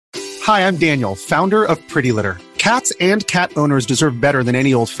Hi, I'm Daniel, founder of Pretty Litter. Cats and cat owners deserve better than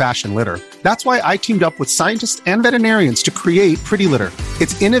any old-fashioned litter. That's why I teamed up with scientists and veterinarians to create Pretty Litter.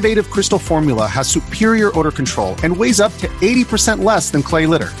 Its innovative crystal formula has superior odor control and weighs up to 80% less than clay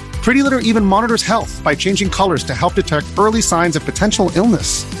litter. Pretty Litter even monitors health by changing colors to help detect early signs of potential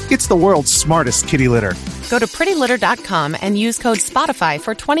illness. It's the world's smartest kitty litter. Go to prettylitter.com and use code SPOTIFY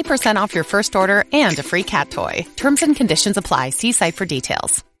for 20% off your first order and a free cat toy. Terms and conditions apply. See site for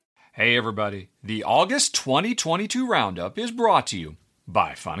details. Hey everybody, the August 2022 Roundup is brought to you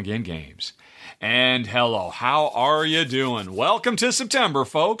by Fun Again Games. And hello, how are you doing? Welcome to September,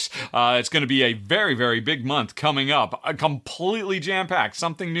 folks. It's going to be a very, very big month coming up. Completely jam-packed.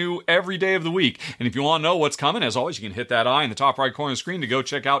 Something new every day of the week. And if you want to know what's coming, as always, you can hit that eye in the top right corner of the screen to go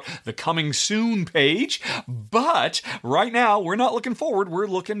check out the Coming Soon page. But right now, we're not looking forward. We're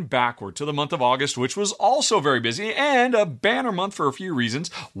looking backward to the month of August, which was also very busy and a banner month for a few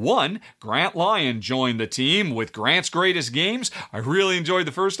reasons. One, Grant Lyon joined the team with Grant's Greatest Games. I really enjoyed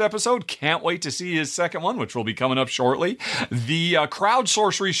the first episode. Can't wait to see his second one, which will be coming up shortly. The Crowd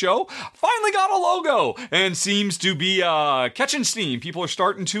Sorcery Show finally got a logo and seems to be catching steam. People are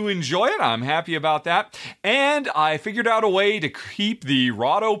starting to enjoy it. I'm happy about that. And I figured out a way to keep the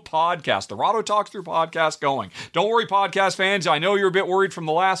Rahdo podcast, the Rahdo Talks Through podcast going. Don't worry, podcast fans. I know you're a bit worried from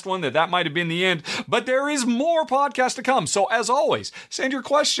the last one that might have been the end, but there is more podcast to come. So as always, send your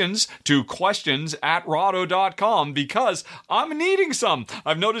questions to questions@rahdo.com because I'm needing some.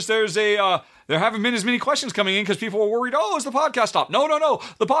 I've noticed there haven't been as many questions coming in because people were worried, is the podcast stopped? No.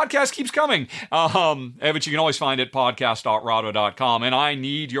 The podcast keeps coming. But you can always find it at podcast.rahdo.com, and I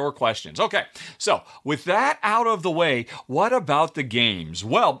need your questions. Okay, so with that out of the way, what about the games?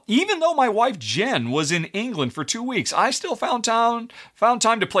 Well, even though my wife Jen was in England for 2 weeks, I still found time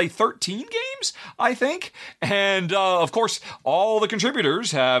to play 13 games, I think. And, of course, all the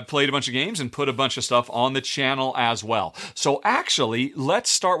contributors have played a bunch of games and put a bunch of stuff on the channel as well. So actually, let's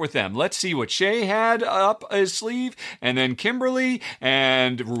start with them. Let's see what Shay had up his sleeve, and then Kimberly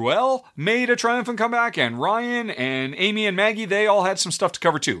and Ruel made a triumphant comeback, and Ryan and Amy and Maggie, they all had some stuff to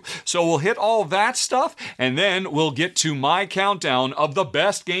cover too. So we'll hit all that stuff, and then we'll get to my countdown of the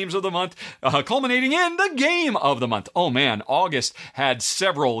best games of the month, culminating in the game of the month. Oh man, August had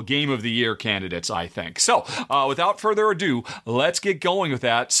several Game of the Year candidates, I think. So without further ado, let's get going with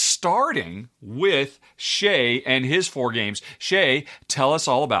that, starting with Shay and his 4 games. Shay, tell us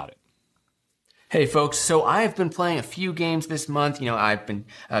all about it. Hey folks, so I've been playing a few games this month. I've been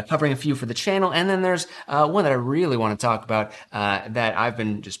covering a few for the channel, and then there's one that I really want to talk about that I've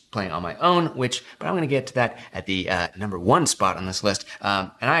been just playing on my own, but I'm going to get to that at the number 1 spot on this list,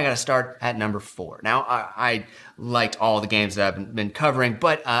 and I got to start at number 4. Now, I liked all the games that I've been covering,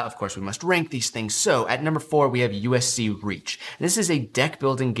 but of course we must rank these things. So at number 4, we have USC Reach. This is a deck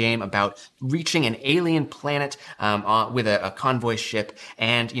building game about reaching an alien planet with a convoy ship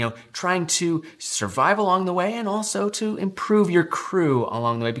and, trying to survive along the way and also to improve your crew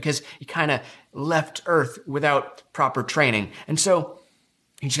along the way because you kind of left Earth without proper training. And so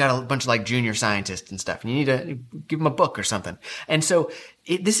you just got a bunch of junior scientists and stuff, and you need to give them a book or something. And so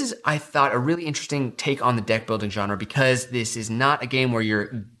this is, I thought, a really interesting take on the deck building genre because this is not a game where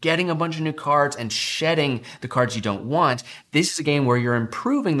you're getting a bunch of new cards and shedding the cards you don't want. This is a game where you're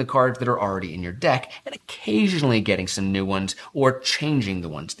improving the cards that are already in your deck and occasionally getting some new ones or changing the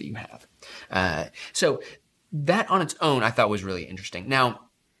ones that you have. So that on its own, I thought was really interesting. Now,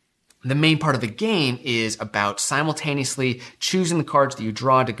 the main part of the game is about simultaneously choosing the cards that you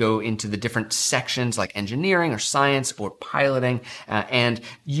draw to go into the different sections like engineering or science or piloting, and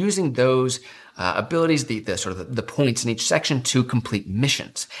using those abilities, the points in each section to complete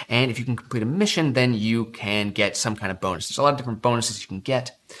missions. And if you can complete a mission, then you can get some kind of bonus. There's a lot of different bonuses you can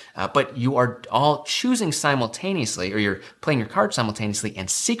get, but you are all choosing simultaneously, or you're playing your cards simultaneously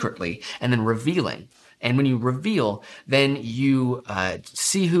and secretly, and then revealing. And when you reveal, then you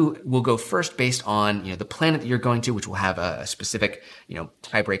see who will go first based on the planet that you're going to, which will have a specific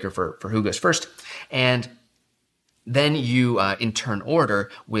tiebreaker for who goes first. And then you, in turn order,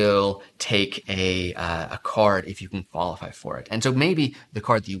 will take a card if you can qualify for it. And so maybe the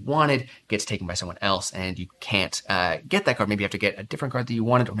card that you wanted gets taken by someone else, and you can't get that card. Maybe you have to get a different card that you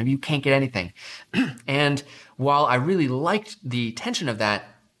wanted, or maybe you can't get anything. And while I really liked the tension of that,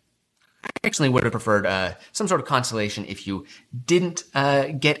 I actually would have preferred some sort of consolation if you didn't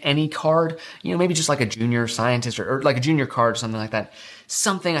get any card, maybe just like a junior scientist or like a junior card or something like that.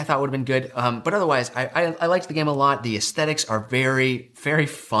 Something I thought would have been good. But otherwise, I liked the game a lot. The aesthetics are very, very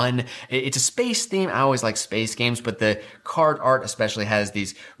fun. It's a space theme. I always like space games, but the card art especially has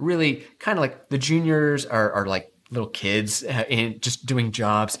these really kind of like the juniors are like little kids just doing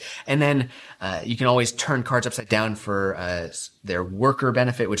jobs. And then you can always turn cards upside down for their worker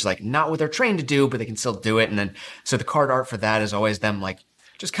benefit, which is like not what they're trained to do, but they can still do it. And then so the card art for that is always them like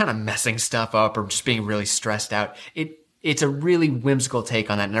just kind of messing stuff up or just being really stressed out. It's a really whimsical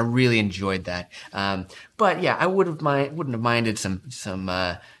take on that, and I really enjoyed that. But yeah, I wouldn't have minded some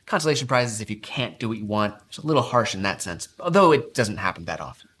consolation prizes if you can't do what you want. It's a little harsh in that sense, although it doesn't happen that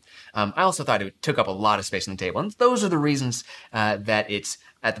often. I also thought it took up a lot of space on the table, and those are the reasons that it's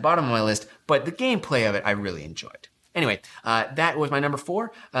at the bottom of my list. But the gameplay of it, I really enjoyed. Anyway, that was my number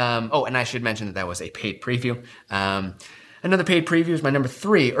 4. Oh, and I should mention that was a paid preview. Another paid preview is my number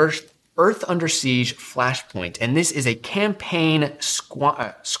 3, Earth Under Siege Flashpoint, and this is a campaign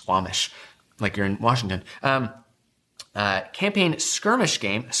squamish, like you're in Washington. Campaign skirmish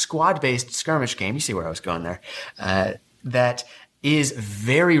game, squad-based skirmish game. You see where I was going there. That is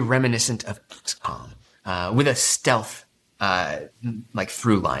very reminiscent of XCOM, with a stealth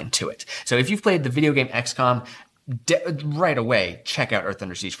through line to it. So if you've played the video game XCOM, right away check out Earth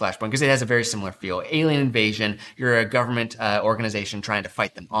Under Siege Flashpoint, because it has a very similar feel. Alien invasion, you're a government organization trying to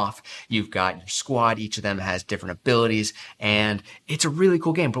fight them off. You've got your squad, each of them has different abilities, and it's a really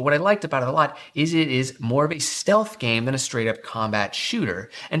cool game. But what I liked about it a lot is it is more of a stealth game than a straight up combat shooter.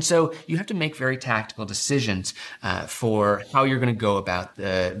 And so you have to make very tactical decisions for how you're going to go about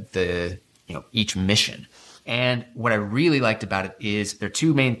the each mission. And what I really liked about it is there are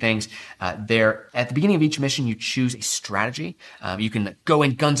 2 main things. There, at the beginning of each mission, you choose a strategy. You can go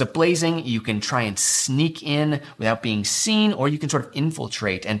in guns a-blazing. You can try and sneak in without being seen, or you can sort of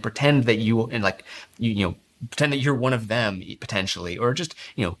infiltrate and pretend that pretend that you're one of them potentially, or just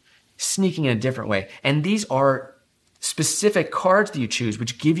sneaking in a different way. And these are specific cards that you choose,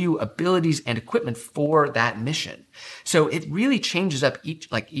 which give you abilities and equipment for that mission. So it really changes up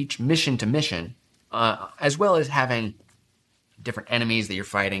each mission to mission. As well as having different enemies that you're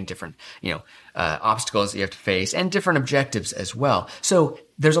fighting, different, obstacles that you have to face, and different objectives as well. So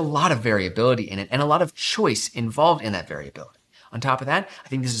there's a lot of variability in it and a lot of choice involved in that variability. On top of that, I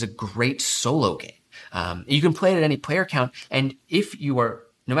think this is a great solo game. You can play it at any player count, and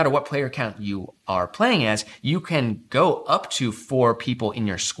no matter what player count you are playing as, you can go up to 4 people in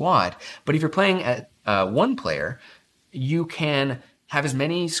your squad. But if you're playing at 1 player, you can have as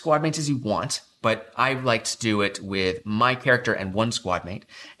many squad mates as you want. But I like to do it with my character and 1 squad mate.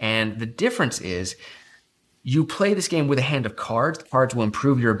 And the difference is you play this game with a hand of cards. The cards will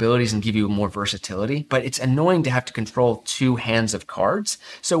improve your abilities and give you more versatility, but it's annoying to have to control 2 hands of cards.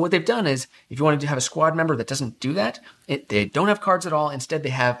 So what they've done is, if you wanted to have a squad member that doesn't do that, they don't have cards at all. Instead, they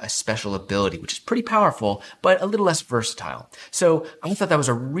have a special ability, which is pretty powerful, but a little less versatile. So I thought that was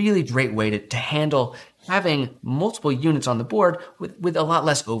a really great way to handle having multiple units on the board with a lot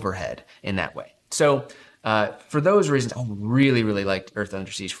less overhead in that way. So for those reasons, I really, really liked Earth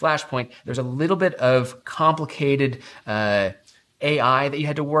Under Siege Flashpoint. There's a little bit of complicated AI that you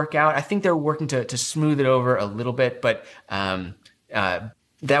had to work out. I think they're working to smooth it over a little bit, but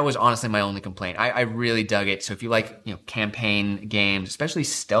that was honestly my only complaint. I really dug it. So if you like campaign games, especially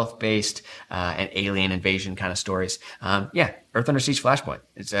stealth-based and alien invasion kind of stories, Earth Under Siege Flashpoint.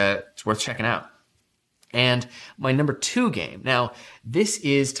 It's worth checking out. And my number 2 game. Now, this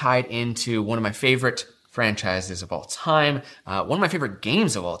is tied into one of my favorite franchises of all time, one of my favorite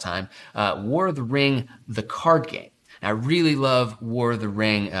games of all time, War of the Ring, the card game. Now, I really love War of the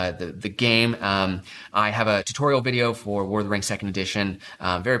Ring, the game. I have a tutorial video for War of the Ring 2nd Edition.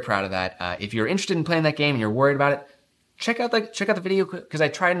 I'm very proud of that. If you're interested in playing that game and you're worried about it, check out the video, because I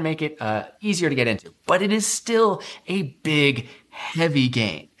try to make it easier to get into. But it is still a big, heavy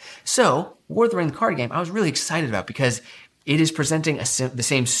game. So, War of the Ring, the card game, I was really excited about, because it is presenting the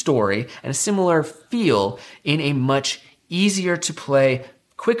same story and a similar feel in a much easier to play,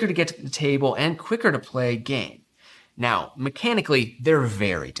 quicker to get to the table, and quicker to play game. Now, mechanically, they're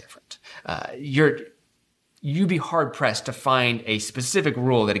very different. You'd be hard pressed to find a specific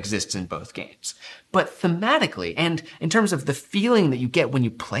rule that exists in both games. But thematically, and in terms of the feeling that you get when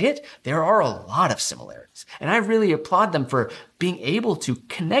you play it, there are a lot of similarities. And I really applaud them for being able to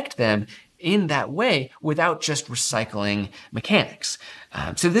connect them in that way without just recycling mechanics.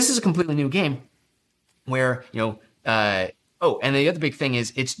 So this is a completely new game where, and the other big thing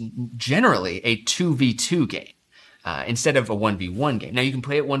is it's generally a 2v2 game. Instead of a 1v1 game. Now, you can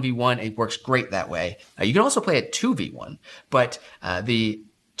play it 1v1. It works great that way. You can also play it 2v1, but the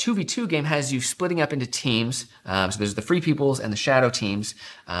 2v2 game has you splitting up into teams. So there's the Free Peoples and the Shadow teams,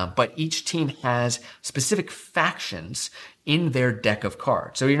 but each team has specific factions in their deck of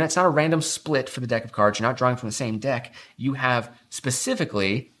cards. So it's not a random split for the deck of cards. You're not drawing from the same deck. You have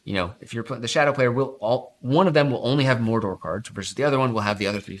specifically if you're the Shadow player, one of them will only have Mordor cards versus the other one will have the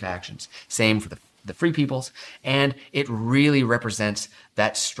other 3 factions. Same for the Free Peoples. And it really represents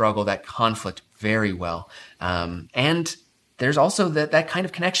that struggle, that conflict very well. And there's also that kind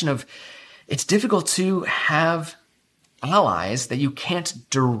of connection of it's difficult to have allies that you can't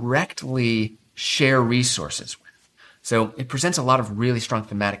directly share resources with. So it presents a lot of really strong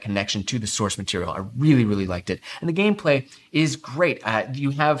thematic connection to the source material. I really, really liked it. And the gameplay is great.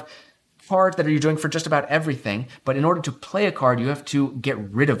 You have cards that you're doing for just about everything, but in order to play a card, you have to get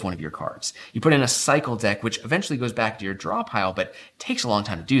rid of one of your cards. You put in a cycle deck, which eventually goes back to your draw pile, but it takes a long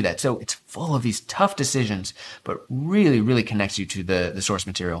time to do that. So it's full of these tough decisions, but really, really connects you to the source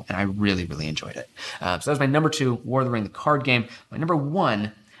material, and I really, really enjoyed it. So that was my number 2, War of the Ring, the card game. My number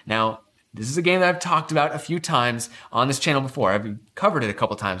 1, now, this is a game that I've talked about a few times on this channel before. I've covered it a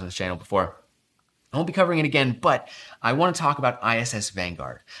couple times on this channel before. I won't be covering it again, but I want to talk about ISS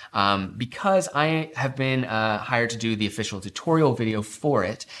Vanguard because I have been hired to do the official tutorial video for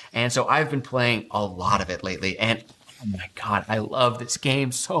it, and so I've been playing a lot of it lately, and oh my God, I love this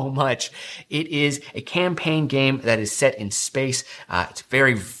game so much. It is a campaign game that is set in space. It's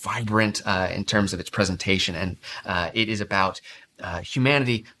very vibrant in terms of its presentation, and it is about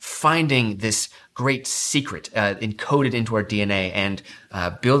humanity finding this great secret encoded into our DNA and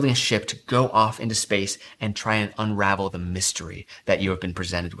building a ship to go off into space and try and unravel the mystery that you have been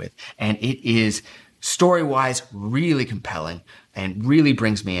presented with. And it is story-wise really compelling and really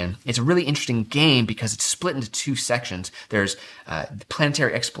brings me in. It's a really interesting game because it's split into 2 sections. There's the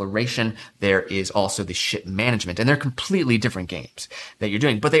planetary exploration. There is also the ship management, and they're completely different games that you're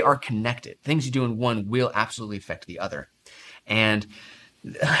doing, but they are connected. Things you do in one will absolutely affect the other. And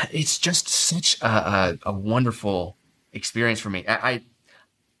it's just such a wonderful experience for me.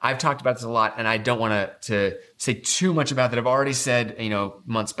 I've talked about this a lot, and I don't want to say too much about that. I've already said,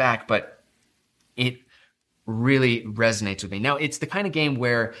 months back, but it really resonates with me. Now, it's the kind of game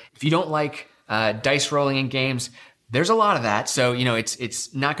where if you don't like dice rolling in games, there's a lot of that. So,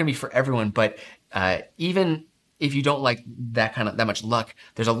 it's not going to be for everyone, but even if you don't like that much luck,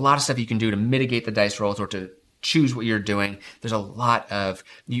 there's a lot of stuff you can do to mitigate the dice rolls or to choose what you're doing. There's a lot of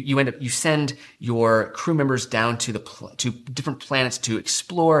you send your crew members down to to different planets to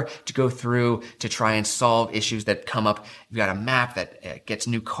explore, to go through, to try and solve issues that come up. You've got a map that gets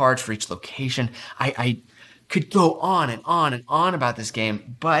new cards for each location. I could go on and on and on about this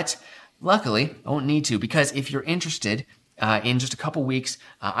game, but luckily I won't need to, because if you're interested, in just a couple weeks,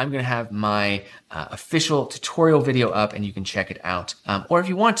 I'm going to have my official tutorial video up, and you can check it out. Or if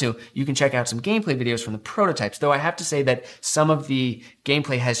you want to, you can check out some gameplay videos from the prototypes, though I have to say that some of the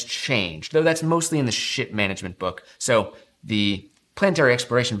gameplay has changed, though that's mostly in the ship management book. So the planetary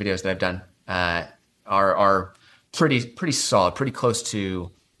exploration videos that I've done are pretty solid, pretty close to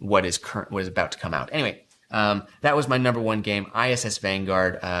what is about to come out. Anyway, that was my number 1 game, ISS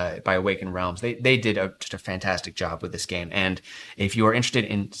Vanguard by Awakened Realms. They did just a fantastic job with this game. And if you are interested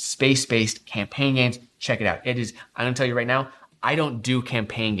in space-based campaign games, check it out. I'm going to tell you right now, I don't do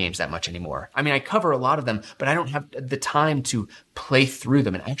campaign games that much anymore. I mean, I cover a lot of them, but I don't have the time to play through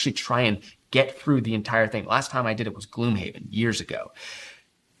them and actually try and get through the entire thing. Last time I did it was Gloomhaven years ago.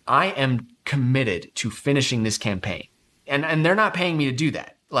 I am committed to finishing this campaign. And they're not paying me to do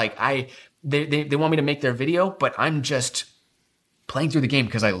that. They want me to make their video, but I'm just playing through the game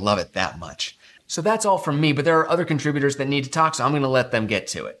because I love it that much. So that's all from me, but there are other contributors that need to talk, so I'm going to let them get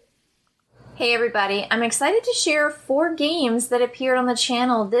to it. Hey everybody, I'm excited to share 4 games that appeared on the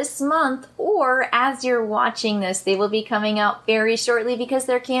channel this month, or as you're watching this, they will be coming out very shortly because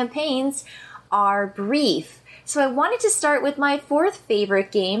their campaigns are brief. So I wanted to start with my 4th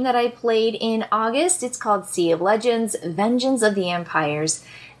favorite game that I played in August. It's called Sea of Legends, Vengeance of the Empires.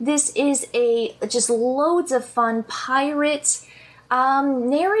 This is just loads of fun pirate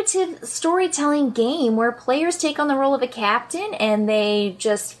narrative storytelling game where players take on the role of a captain and they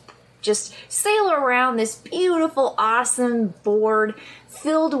just sail around this beautiful, awesome board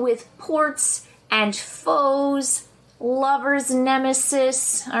filled with ports and foes, lovers,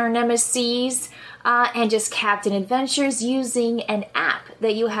 nemesis, or nemesis, and just captain adventures using an app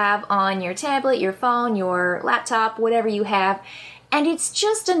that you have on your tablet, your phone, your laptop, whatever you have. And it's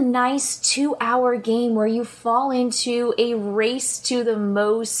just a nice 2-hour game where you fall into a race to the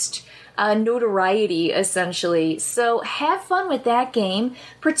most notoriety, essentially. So have fun with that game,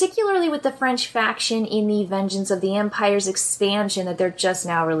 particularly with the French faction in the Vengeance of the Empires expansion that they're just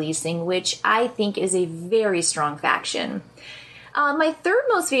now releasing, which I think is a very strong faction. My 3rd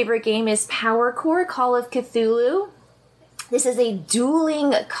most favorite game is Power Core Call of Cthulhu. This is a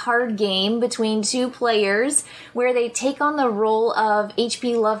dueling card game between two players where they take on the role of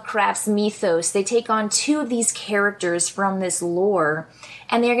H.P. Lovecraft's mythos. They take on two of these characters from this lore,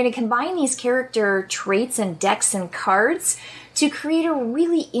 and they're going to combine these character traits and decks and cards to create a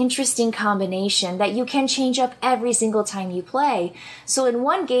really interesting combination that you can change up every single time you play. So in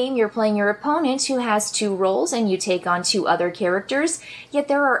one game, you're playing your opponent who has two roles and you take on two other characters, yet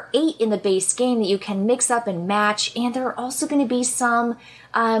there are 8 in the base game that you can mix up and match, and there are also going to be some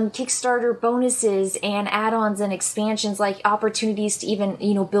Kickstarter bonuses and add-ons and expansions, like opportunities to even,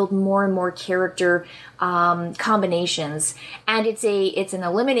 build more and more character combinations. And it's an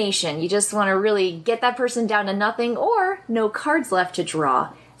elimination. You just want to really get that person down to nothing or no cards left to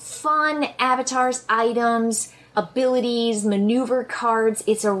draw. Fun avatars, items, abilities, maneuver cards.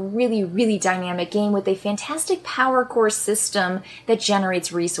 It's a really, really dynamic game with a fantastic power core system that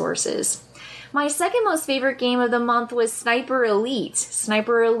generates resources. My second most favorite game of the month was Sniper Elite.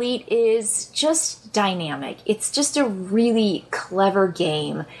 Sniper Elite is just dynamic. It's just a really clever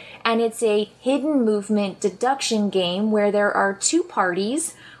game. And it's a hidden movement deduction game where there are two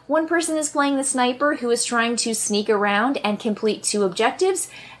parties. One person is playing the sniper who is trying to sneak around and complete 2 objectives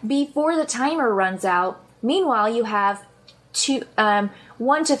before the timer runs out. Meanwhile, you have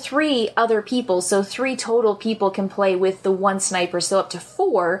 1 to 3 other people, so 3 total people can play with the one sniper, so up to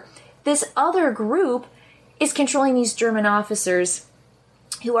 4. This other group is controlling these German officers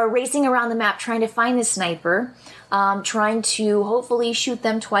who are racing around the map trying to find the sniper, trying to hopefully shoot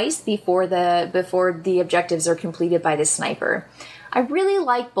them twice before the objectives are completed by the sniper. I really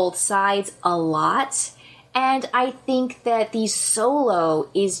like both sides a lot, and I think that the solo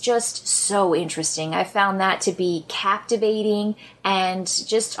is just so interesting. I found that to be captivating and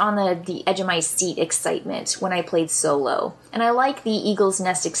just on the edge of my seat excitement when I played solo. And I like the Eagle's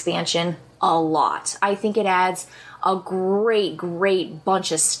Nest expansion a lot. I think it adds a great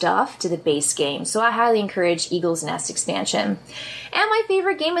bunch of stuff to the base game. So I highly encourage Eagle's Nest expansion. And my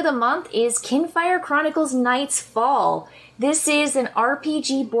favorite game of the month is Kinfire Chronicles Knights Fall. This is an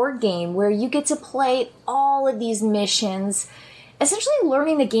RPG board game where you get to play all of these missions, essentially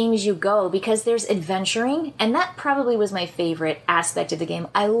learning the game as you go, because there's adventuring, and that probably was my favorite aspect of the game.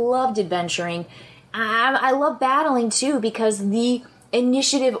 I loved adventuring. I love battling too, because the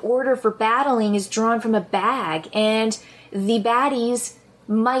initiative order for battling is drawn from a bag, and the baddies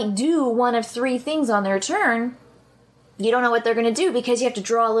might do one of 3 things on their turn. You don't know what they're going to do because you have to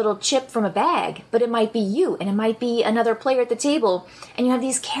draw a little chip from a bag, but it might be you and it might be another player at the table. And you have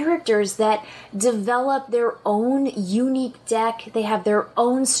these characters that develop their own unique deck. They have their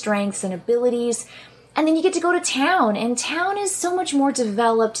own strengths and abilities. And then you get to go to town, and town is so much more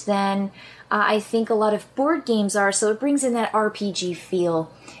developed than I think a lot of board games are, so it brings in that RPG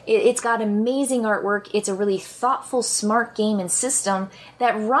feel. It's got amazing artwork. It's a really thoughtful, smart game and system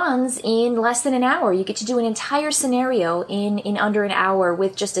that runs in less than an hour. You get to do an entire scenario in under an hour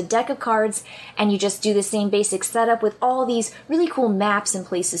with just a deck of cards, and you just do the same basic setup with all these really cool maps and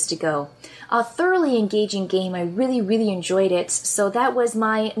places to go. A thoroughly engaging game. I really, really enjoyed it, so that was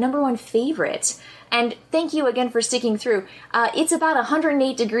my number 1 favorite. And thank you again for sticking through. It's about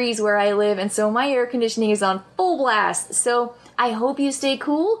 108 degrees where I live, and so my air conditioning is on full blast. So I hope you stay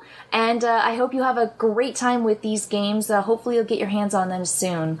cool, and I hope you have a great time with these games. Hopefully you'll get your hands on them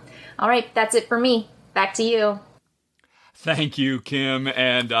soon. All right, that's it for me. Back to you. Thank you, Kim,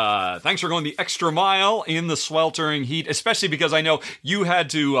 and thanks for going the extra mile in the sweltering heat, especially because I know you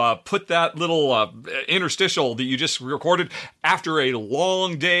had to put that little interstitial that you just recorded after a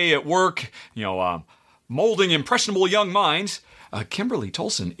long day at work, molding impressionable young minds. Kimberly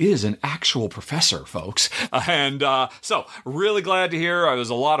Tolson is an actual professor, folks. And so, really glad to hear. There was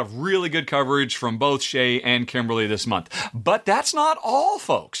a lot of really good coverage from both Shay and Kimberly this month. But that's not all,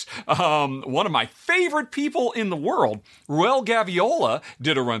 folks. One of my favorite people in the world, Ruel Gaviola,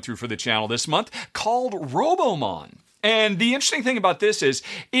 did a run-through for the channel this month called Robomon. And the interesting thing about this is,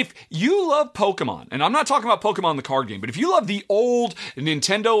 if you love Pokemon, and I'm not talking about Pokemon the card game, but if you love the old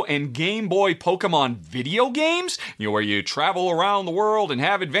Nintendo and Game Boy Pokemon video games, where you travel around the world and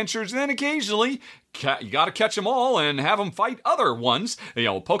have adventures, and then occasionally you got to catch them all and have them fight other ones,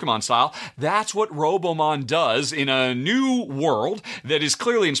 Pokemon style. That's what Robomon does in a new world that is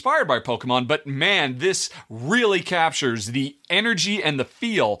clearly inspired by Pokemon. But man, this really captures the energy and the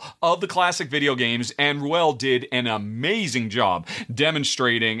feel of the classic video games. And Ruel did an amazing job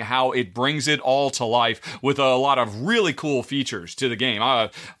demonstrating how it brings it all to life with a lot of really cool features to the game. I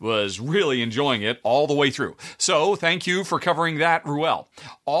was really enjoying it all the way through. So thank you for covering that, Ruel.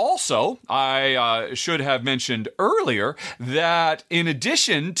 Also, I should have mentioned earlier that in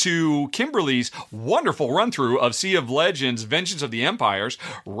addition to Kimberly's wonderful run-through of Sea of Legends, Vengeance of the Empires,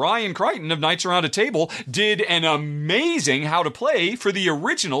 Ryan Crichton of Knights Around a Table did an amazing how to play for the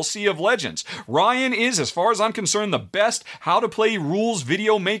original Sea of Legends. Ryan is, as far as I'm concerned, the best how to play rules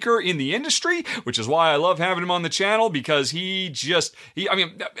video maker in the industry, which is why I love having him on the channel, because the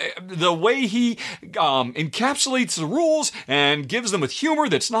way he encapsulates the rules and gives them with humor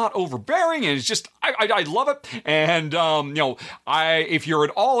that's not overbearing, and it's just, I love it. And, if you're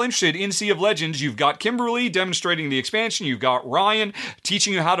at all interested in Sea of Legends, you've got Kimberly demonstrating the expansion, you've got Ryan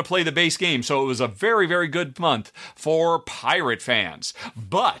teaching you how to play the base game, so it was a very, very good month for Pirate fans.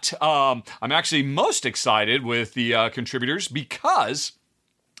 But I'm actually most excited with the contributors because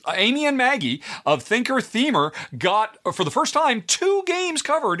Amy and Maggie of Thinker Themer got, for the first time, 2 games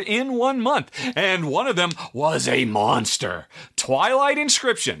covered in 1 month, and one of them was a monster. Twilight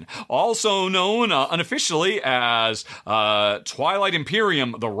Inscription, also known unofficially as Twilight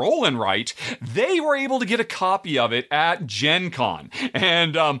Imperium, the Roll and Write. They were able to get a copy of it at Gen Con,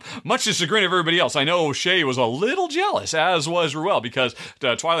 and much to the chagrin of everybody else, I know Shay was a little jealous, as was Ruel, because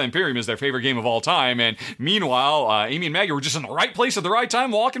Twilight Imperium is their favorite game of all time, and meanwhile, Amy and Maggie were just in the right place at the right time,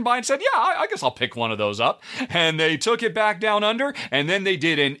 walking by and said, yeah, I guess I'll pick one of those up. And they took it back down under, and then they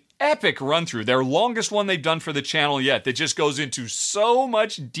did an epic run through, their longest one they've done for the channel yet, that just goes into so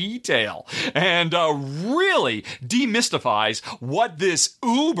much detail and really demystifies what this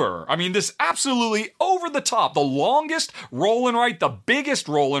this absolutely over the top, the longest roll and write, the biggest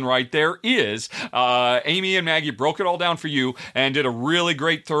roll and write there is. Amy and Maggie broke it all down for you and did a really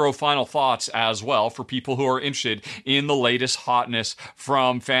great, thorough final thoughts as well for people who are interested in the latest hotness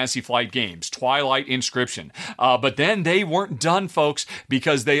from Fantasy Flight Games, Twilight Inscription. But then they weren't done, folks,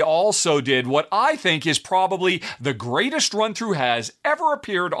 because they also did what I think is probably the greatest run-through has ever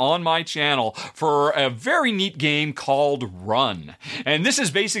appeared on my channel for a very neat game called Run. And this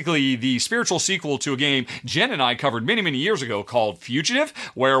is basically the spiritual sequel to a game Jen and I covered many, many years ago called Fugitive,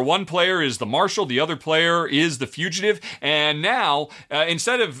 where one player is the marshal, the other player is the fugitive, and now,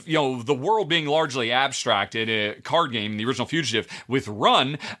 instead of, the world being largely abstracted, a card game, the original Fugitive, with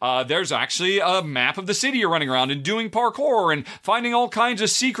Run, there's actually a map of the city you're running around and doing parkour and finding all kinds of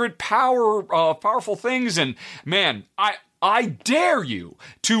secret powerful things, and man, I dare you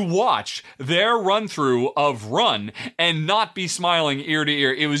to watch their run-through of Run and not be smiling ear to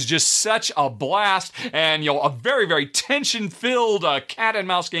ear. It was just such a blast, and a very, very tension-filled cat and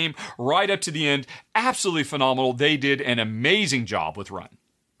mouse game right up to the end. Absolutely phenomenal. They did an amazing job with Run.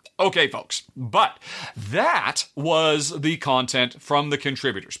 Okay, folks, but that was the content from the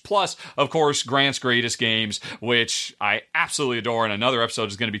contributors. Plus, of course, Grant's Greatest Games, which I absolutely adore, and another episode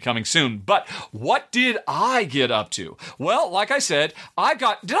is going to be coming soon. But what did I get up to? Well, like I said,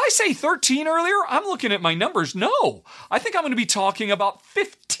 did I say 13 earlier? I'm looking at my numbers. No, I think I'm going to be talking about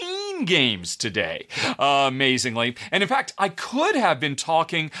 15 games today, amazingly. And in fact, I could have been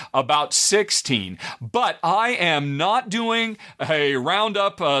talking about 16, but I am not doing a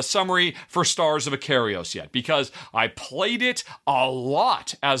roundup summary for Stars of Ikarios yet, because I played it a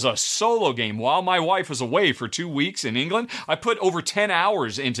lot as a solo game while my wife was away for 2 weeks in England. I put over 10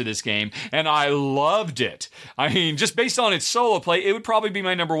 hours into this game, and I loved it. I mean, just based on its solo play, it would probably be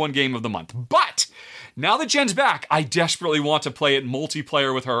my number 1 game of the month. But now that Jen's back, I desperately want to play it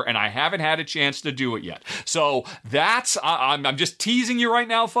multiplayer with her, and I haven't had a chance to do it yet. So I'm just teasing you right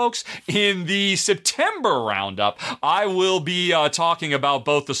now, folks. In the September roundup, I will be talking about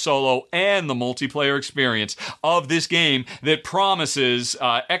both the solo and the multiplayer experience of this game that promises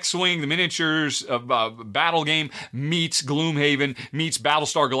X-Wing, the miniatures battle game, meets Gloomhaven, meets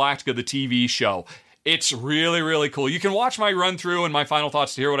Battlestar Galactica, the TV show. It's really, really cool. You can watch my run-through and my final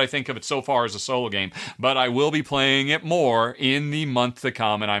thoughts to hear what I think of it so far as a solo game, but I will be playing it more in the month to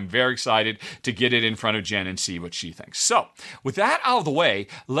come, and I'm very excited to get it in front of Jen and see what she thinks. So, with that out of the way,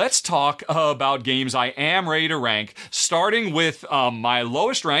 let's talk about games I am ready to rank, starting with my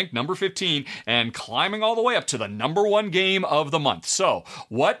lowest rank, number 15, and climbing all the way up to the number 1 game of the month. So,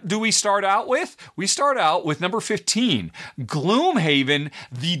 what do we start out with? We start out with number 15, Gloomhaven,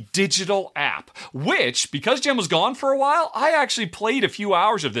 the digital app, which, because Jen was gone for a while, I actually played a few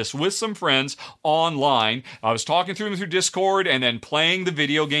hours of this with some friends online. I was talking through them through Discord and then playing the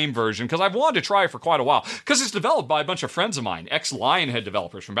video game version because I've wanted to try it for quite a while because it's developed by a bunch of friends of mine, ex-Lionhead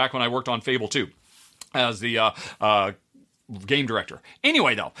developers from back when I worked on Fable 2 as the game director.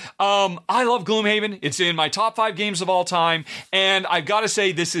 Anyway, though, I love Gloomhaven. It's in my top 5 games of all time, and I've got to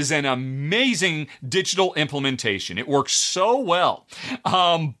say this is an amazing digital implementation. It works so well,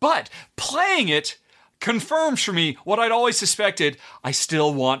 but playing it confirms for me what I'd always suspected. I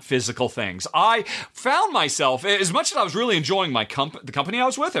still want physical things. I found myself, as much as I was really enjoying the company I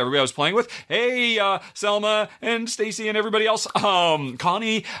was with, everybody I was playing with, hey, Selma and Stacy and everybody else,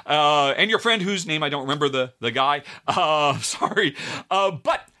 Connie, and your friend whose name I don't remember, the guy, sorry,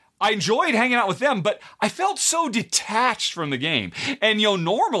 but I enjoyed hanging out with them, but I felt so detached from the game. And,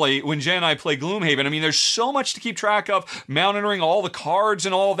 normally when Jen and I play Gloomhaven, I mean, there's so much to keep track of, monitoring all the cards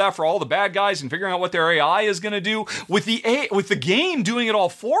and all of that for all the bad guys and figuring out what their AI is going to do. With the game doing it all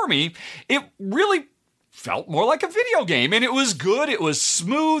for me, it really felt more like a video game. And it was good. It was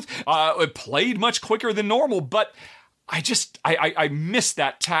smooth. It played much quicker than normal, but I miss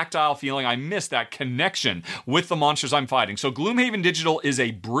that tactile feeling. I miss that connection with the monsters I'm fighting. So Gloomhaven Digital is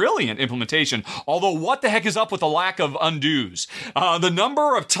a brilliant implementation, although what the heck is up with the lack of undos? The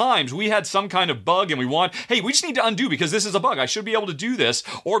number of times we had some kind of bug and we just need to undo because this is a bug. I should be able to do this.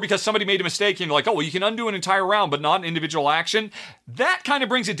 Or because somebody made a mistake and you're like, oh, well, you can undo an entire round, but not an individual action. That kind of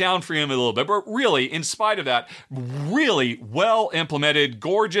brings it down for him a little bit. But really, in spite of that, really well implemented,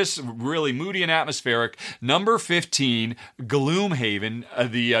 gorgeous, really moody and atmospheric, number 15, Gloomhaven,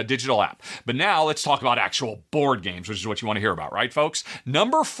 the digital app. But now let's talk about actual board games, which is what you want to hear about, right, folks?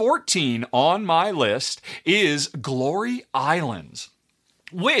 Number 14 on my list is Glory Islands,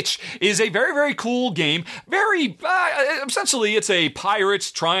 which is a very, very cool game. Very, essentially, it's a pirates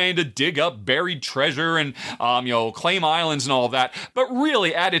trying to dig up buried treasure and, claim islands and all of that. But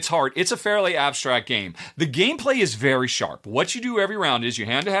really, at its heart, it's a fairly abstract game. The gameplay is very sharp. What you do every round is you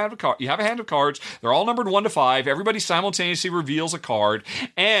have a hand of cards. They're all numbered 1 to 5. Everybody simultaneously reveals a card.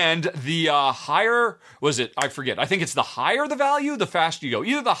 And the higher, I forget. I think it's the higher the value, the faster you go.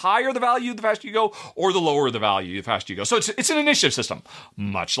 Either the higher the value, the faster you go, or the lower the value, the faster you go. So it's an initiative system,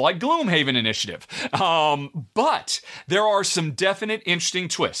 much like Gloomhaven Initiative. But there are some definite interesting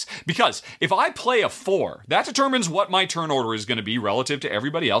twists. Because if I play a 4, that determines what my turn order is going to be relative to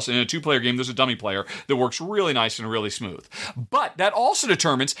everybody else. In a 2-player game, there's a dummy player that works really nice and really smooth. But that also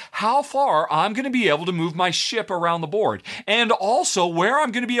determines how far I'm going to be able to move my ship around the board. And also where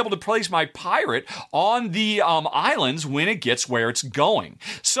I'm going to be able to place my pirate on the islands when it gets where it's going.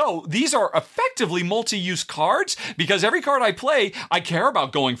 So these are effectively multi-use cards because every card I play, I care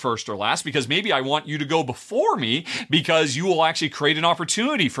about going first or last because maybe I want you to go before me because you will actually create an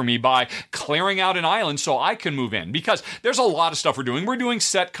opportunity for me by clearing out an island so I can move in. Because there's a lot of stuff we're doing. We're doing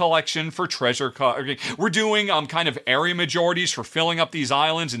set collection for treasure. We're doing kind of area majorities for filling up these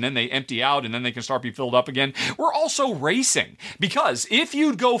islands and then they empty out and then they can start be filled up again. We're also racing because if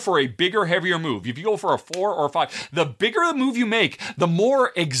you go for a bigger, heavier move, if you go for a 4 or a 5, the bigger the move you make, the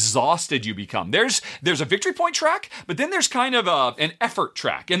more exhausted you become. There's a victory point track, but then there's kind of an effort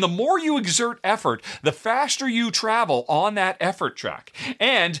track. And the more you exert effort, the faster you travel on that effort track.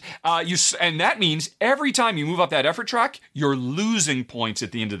 And that means every time you move up that effort track, you're losing points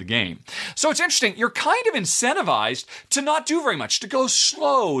at the end of the game. So it's interesting. You're kind of incentivized to not do very much, to go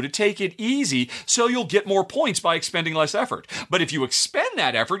slow, to take it easy, so you'll get more points by expending less effort. But if you expend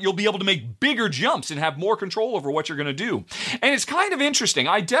that effort, you'll be able to make bigger jumps and have more control over what you're going to do. And it's kind of interesting.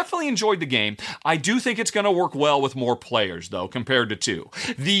 I definitely enjoyed the game. I do think it's going to work well with more players, though, compared to 2.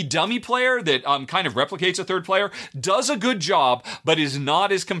 The dummy player that kind of replicates a third player does a good job, but is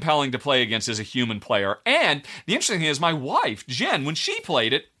not as compelling to play against as a human player. And the interesting thing is my wife, Jen, when she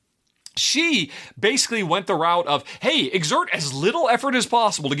played it, she basically went the route of, hey, exert as little effort as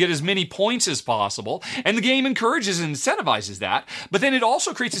possible to get as many points as possible. And the game encourages and incentivizes that. But then it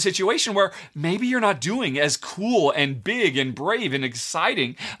also creates a situation where maybe you're not doing as cool and big and brave and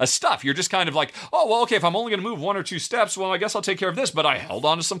exciting stuff. You're just kind of like, oh, well, okay, if I'm only going to move 1 or 2 steps, well, I guess I'll take care of this. But I held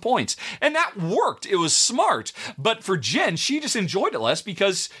on to some points. And that worked. It was smart. But for Jen, she just enjoyed it less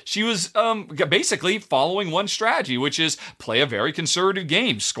because she was basically following one strategy, which is play a very conservative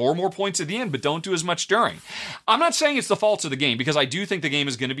game, score more points at the end, but don't do as much during. I'm not saying it's the fault of the game because I do think the game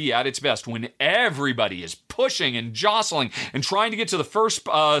is going to be at its best when everybody is pushing and jostling and trying to get to the first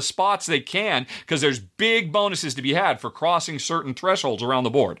spots they can because there's big bonuses to be had for crossing certain thresholds around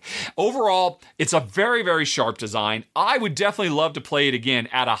the board. Overall, it's a very, very sharp design. I would definitely love to play it again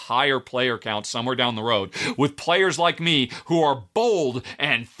at a higher player count somewhere down the road with players like me who are bold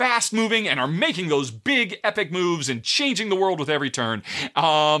and fast moving and are making those big epic moves and changing the world with every turn.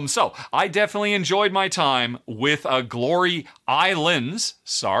 So I definitely enjoyed my time with Glory Islands.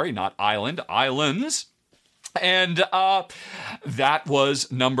 Sorry, not Island, Islands. And that was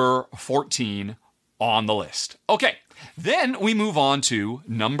number 14 on the list. Okay, Then we move on to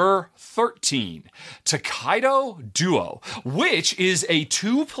number 13, Tokaido Duo, which is a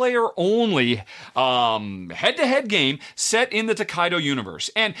 2-player only head-to-head game set in the Tokaido universe.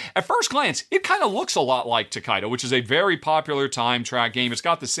 And at first glance, it kind of looks a lot like Tokaido, which is a very popular time track game. It's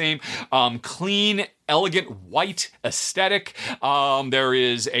got the same clean, elegant white aesthetic. There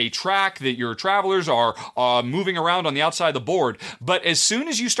is a track that your travelers are moving around on the outside of the board. But as soon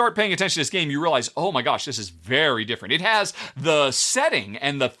as you start paying attention to this game, you realize, oh my gosh, this is very different. It has the setting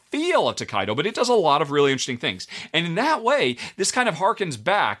and the feel of Tokaido, but it does a lot of really interesting things. And in that way, this kind of harkens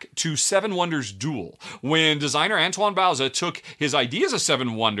back to Seven Wonders Duel, when designer Antoine Bauza took his ideas of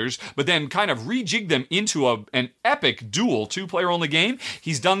Seven Wonders, but then kind of rejigged them into an epic duel 2-player only game.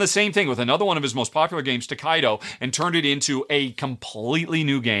 He's done the same thing with another one of his most popular games, Tokaido, and turned it into a completely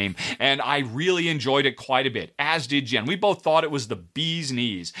new game. And I really enjoyed it quite a bit, as did Jen. We both thought it was the bee's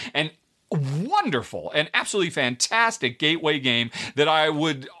knees. And wonderful and absolutely fantastic gateway game that I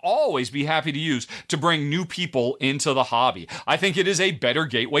would always be happy to use to bring new people into the hobby. I think it is a better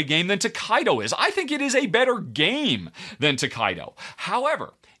gateway game than Tokaido is. I think it is a better game than Tokaido.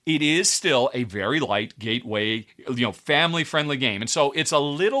 However, it is still a very light gateway, family-friendly game. And so it's a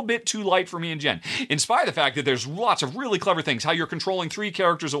little bit too light for me and Jen. In spite of the fact that there's lots of really clever things, how you're controlling 3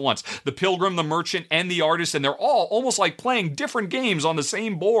 characters at once, the pilgrim, the merchant, and the artist, and they're all almost like playing different games on the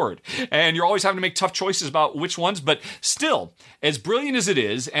same board. And you're always having to make tough choices about which ones, but still, as brilliant as it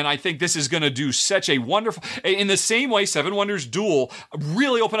is, and I think this is going to do such a wonderful... In the same way, Seven Wonders Duel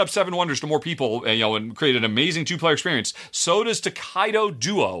really opened up Seven Wonders to more people, and created an amazing 2-player experience. So does Tokaido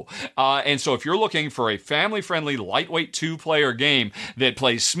Duo. And so if you're looking for a family-friendly, lightweight 2-player game that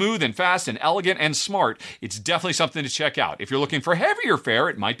plays smooth and fast and elegant and smart, it's definitely something to check out. If you're looking for heavier fare,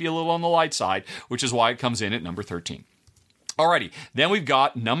 it might be a little on the light side, which is why it comes in at number 13. Alrighty, then we've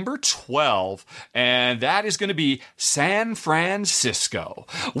got number 12, and that is going to be San Francisco,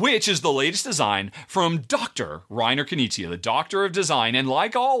 which is the latest design from Dr. Reiner Knizia, the Doctor of Design. And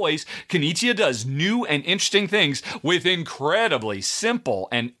like always, Knizia does new and interesting things with incredibly simple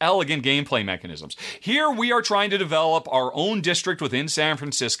and elegant gameplay mechanisms. Here we are trying to develop our own district within San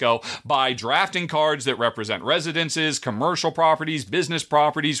Francisco by drafting cards that represent residences, commercial properties, business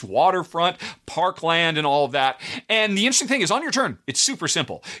properties, waterfront, parkland, and all of that. And the interesting thing is, on your turn, it's super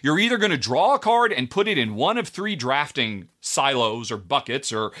simple. You're either going to draw a card and put it in one of 3 drafting silos or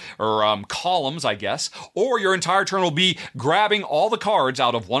buckets or columns, I guess, or your entire turn will be grabbing all the cards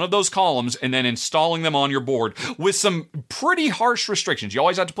out of one of those columns and then installing them on your board with some pretty harsh restrictions. You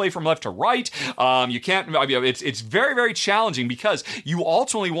always have to play from left to right. You can't. It's very, very challenging because you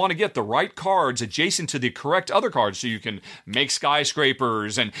ultimately want to get the right cards adjacent to the correct other cards so you can make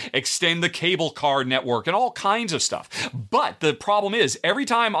skyscrapers and extend the cable card network and all kinds of stuff. But the problem is, every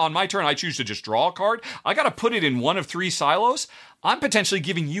time on my turn I choose to just draw a card, I got to put it in one of 3 silos. I'm potentially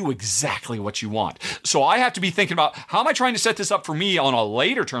giving you exactly what you want. So I have to be thinking about, how am I trying to set this up for me on a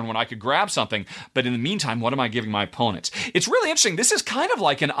later turn when I could grab something? But in the meantime, what am I giving my opponents? It's really interesting. This is kind of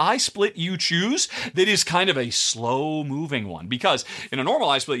like an I Split You Choose that is kind of a slow moving one. Because in a normal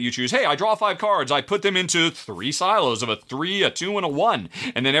I Split You Choose, hey, I draw 5 cards, I put them into 3 silos of a 3, a 2, and a 1.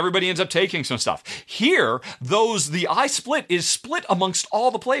 And then everybody ends up taking some stuff. Here, the I Split is split amongst all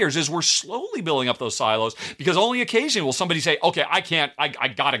the players as we're slowly building up those silos, because only occasionally will somebody say, okay,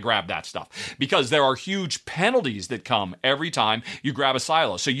 I gotta grab that stuff, because there are huge penalties that come every time you grab a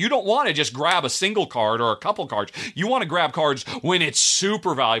silo. So you don't want to just grab a single card or a couple cards. You want to grab cards when it's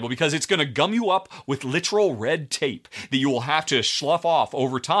super valuable, because it's going to gum you up with literal red tape that you will have to slough off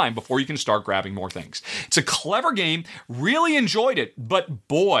over time before you can start grabbing more things. It's a clever game. Really enjoyed it, but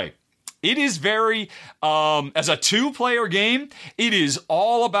boy, it is very, as a 2-player game, it is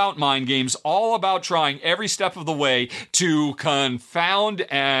all about mind games, all about trying every step of the way to confound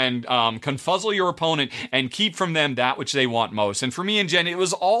and confuzzle your opponent and keep from them that which they want most. And for me and Jen, it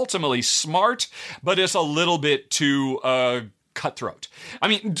was ultimately smart, but it's a little bit too cutthroat. I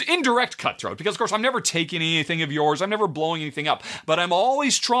mean, indirect cutthroat, because of course I'm never taking anything of yours, I'm never blowing anything up, but I'm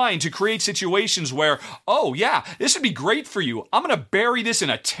always trying to create situations where, oh yeah, this would be great for you. I'm going to bury this in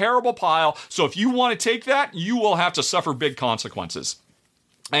a terrible pile, so if you want to take that, you will have to suffer big consequences.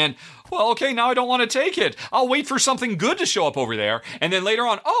 And, well, okay, now I don't want to take it. I'll wait for something good to show up over there, and then later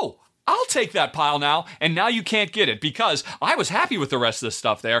on, oh, I'll take that pile now, and now you can't get it because I was happy with the rest of the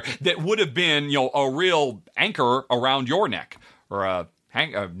stuff there that would have been, a real anchor around your neck, or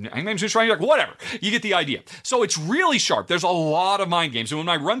Hangman's Trying, like, whatever. You get the idea. So it's really sharp. There's a lot of mind games. And when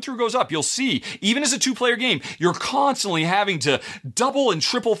my run through goes up, you'll see, even as a 2-player game, you're constantly having to double and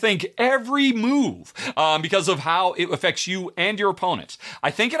triple think every move because of how it affects you and your opponents.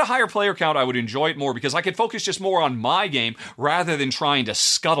 I think at a higher player count, I would enjoy it more because I could focus just more on my game rather than trying to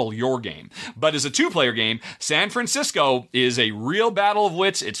scuttle your game. But as a 2-player game, San Francisco is a real battle of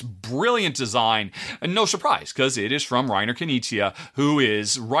wits. It's brilliant design. And no surprise, because it is from Reiner Knizia, who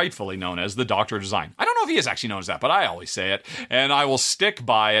is rightfully known as the Doctor of Design. I don't know if he is actually known as that, but I always say it, and I will stick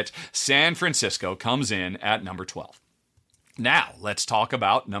by it. San Francisco comes in at number 12. Now, let's talk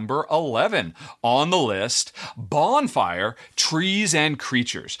about number 11 on the list, Bonfire, Trees and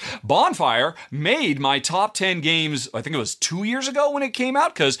Creatures. Bonfire made my top 10 games, I think it was 2 years ago when it came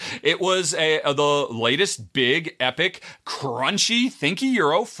out, because it was the latest big, epic, crunchy, thinky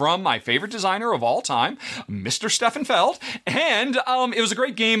Euro from my favorite designer of all time, Mr. Stefan Feld. And it was a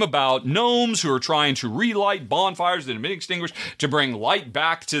great game about gnomes who are trying to relight bonfires that have been extinguished to bring light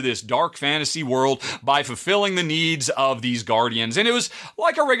back to this dark fantasy world by fulfilling the needs of these guardians. And it was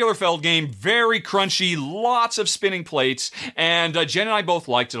like a regular Feld game, very crunchy, lots of spinning plates, and Jen and I both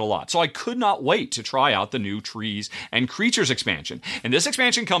liked it a lot. So I could not wait to try out the new Trees and Creatures expansion. And this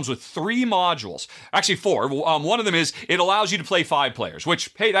expansion comes with 3 modules, actually 4. One of them is it allows you to play 5 players,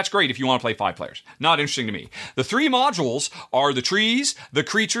 which, hey, that's great if you want to play 5 players. Not interesting to me. The 3 modules are the trees, the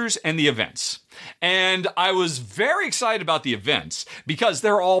creatures, and the events. And I was very excited about the events because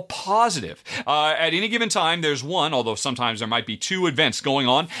they're all positive. At any given time, there's one, although sometimes there might be 2 events going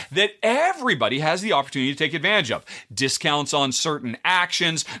on that everybody has the opportunity to take advantage of. Discounts on certain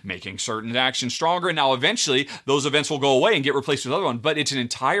actions, making certain actions stronger. And now eventually those events will go away and get replaced with other ones, but it's an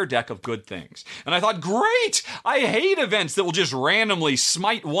entire deck of good things. And I thought, great! I hate events that will just randomly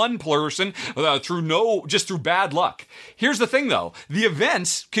smite one person through bad luck. Here's the thing though, the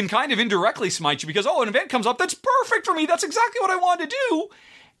events can kind of indirectly smite you because, an event comes up that's perfect for me. That's exactly what I wanted to do.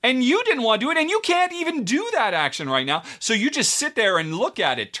 And you didn't want to do it, and you can't even do that action right now. So you just sit there and look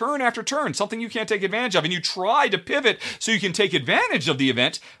at it turn after turn, something you can't take advantage of, and you try to pivot so you can take advantage of the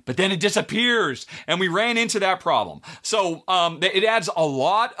event, but then it disappears. And we ran into that problem. So it adds a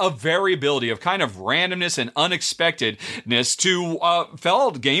lot of variability, of kind of randomness and unexpectedness to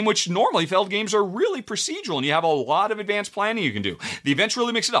Feld game, which normally Feld games are really procedural, and you have a lot of advanced planning you can do. The events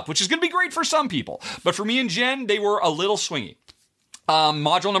really mix it up, which is going to be great for some people. But for me and Jen, they were a little swingy.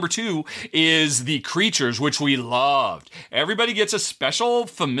 Module number 2 is the creatures, which we loved. Everybody gets a special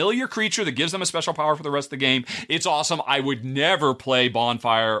familiar creature that gives them a special power for the rest of the game. It's awesome. I would never play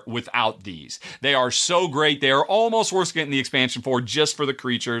Bonfire without these. They are so great. They are almost worth getting the expansion for just for the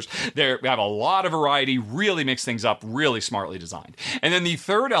creatures. They have a lot of variety, really mix things up, really smartly designed. And then the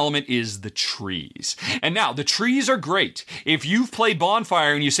third element is the trees. And now, the trees are great. If you've played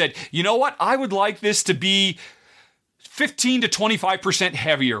Bonfire and you said, you know what, I would like this to be 15 to 25%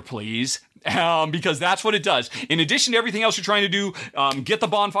 heavier, please. Because that's what it does. In addition to everything else you're trying to do, get the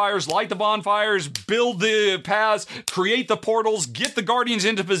bonfires, light the bonfires, build the paths, create the portals, get the guardians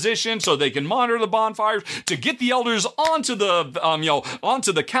into position so they can monitor the bonfires, to get the elders onto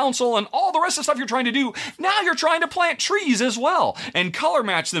the council, and all the rest of the stuff you're trying to do. Now you're trying to plant trees as well and color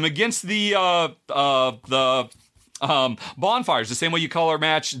match them against the bonfires, the same way you color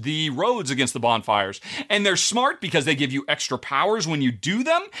match the roads against the bonfires. And they're smart because they give you extra powers when you do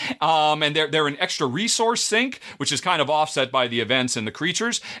them, and they're an extra resource sink, which is kind of offset by the events and the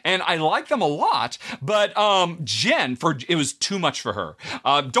creatures. And I like them a lot, but Jen, it was too much for her.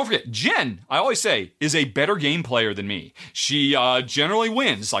 Don't forget, Jen, I always say, is a better game player than me. She generally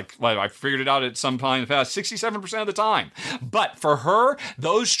wins, I figured it out at some point in the past, 67% of the time. But for her,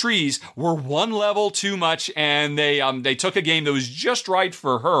 those trees were one level too much, and they took a game that was just right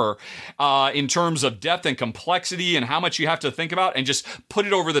for her in terms of depth and complexity and how much you have to think about, and just put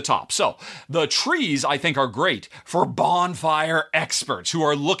it over the top. So the trees, I think, are great for bonfire experts who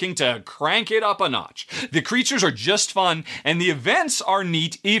are looking to crank it up a notch. The creatures are just fun, and the events are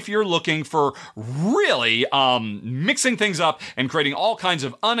neat if you're looking for really mixing things up and creating all kinds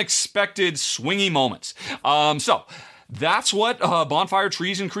of unexpected swingy moments. So that's what Bonfire,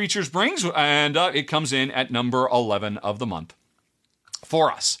 Trees, and Creatures brings, and it comes in at number 11 of the month for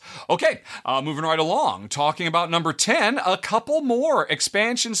us. Okay, moving right along, talking about number 10, a couple more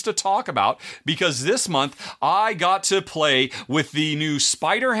expansions to talk about, because this month I got to play with the new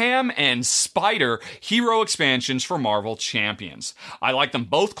Spider-Ham and Spider hero expansions for Marvel Champions. I like them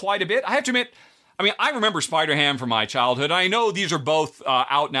both quite a bit. I have to admit, I mean, I remember Spider-Ham from my childhood. I know these are both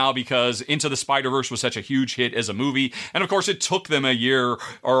out now because Into the Spider-Verse was such a huge hit as a movie. And of course, it took them a year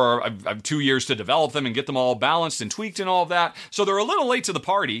or 2 years to develop them and get them all balanced and tweaked and all of that. So they're a little late to the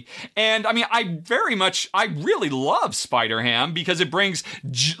party. And I mean, I really love Spider-Ham because it brings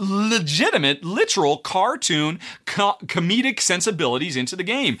legitimate, literal cartoon comedic sensibilities into the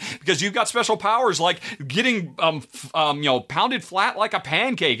game. Because you've got special powers like getting, pounded flat like a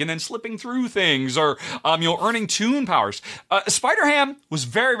pancake and then slipping through things, or earning toon powers. Spider-Ham was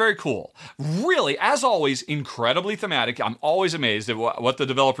very, very cool. Really, as always, incredibly thematic. I'm always amazed at what the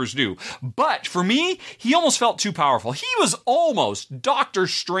developers do. But for me, he almost felt too powerful. He was almost Doctor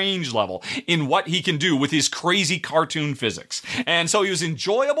Strange level in what he can do with his crazy cartoon physics. And so he was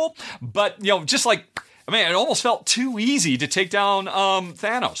enjoyable, but just like, man, it almost felt too easy to take down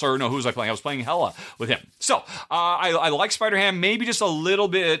Thanos. Or no, who was I playing? I was playing Hela with him. So I like Spider-Ham, maybe just a little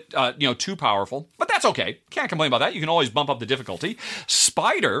bit, too powerful. But that's okay. Can't complain about that. You can always bump up the difficulty.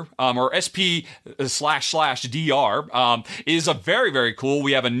 Spider, or SP//DR, is a very, very cool.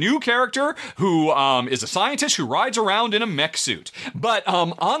 We have a new character who is a scientist who rides around in a mech suit. But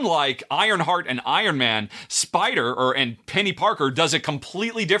unlike Ironheart and Iron Man, Spider and Penny Parker does it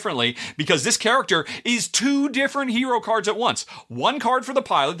completely differently because this character is 2 different hero cards at once. One card for the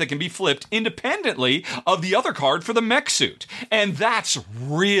pilot that can be flipped independently of the other card for the mech suit. And that's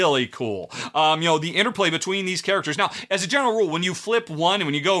really cool. The interplay between these characters. Now, as a general rule, when you flip one and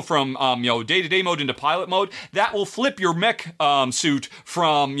when you go from, day-to-day mode into pilot mode, that will flip your mech suit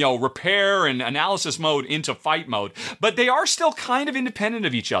from, repair and analysis mode into fight mode. But they are still kind of independent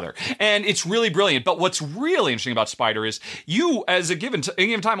of each other. And it's really brilliant. But what's really interesting about Spider is you, as a given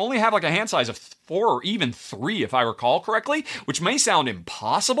time, only have like a hand size of 4 or even 3, if I recall correctly, which may sound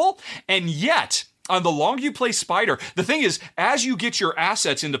impossible. And yet, the longer you play Spider, the thing is, as you get your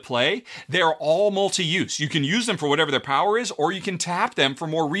assets into play, they're all multi-use. You can use them for whatever their power is, or you can tap them for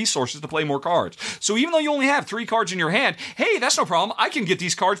more resources to play more cards. So even though you only have 3 cards in your hand, hey, that's no problem. I can get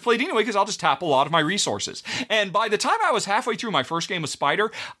these cards played anyway because I'll just tap a lot of my resources. And by the time I was halfway through my first game with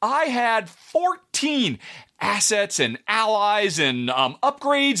Spider, I had 14 assets and allies and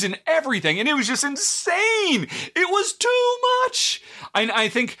upgrades and everything, and it was just insane. It was too much. I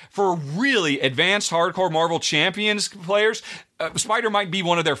think for really advanced hardcore Marvel Champions players, Spider might be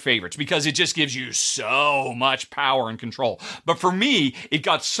one of their favorites because it just gives you so much power and control. But for me, it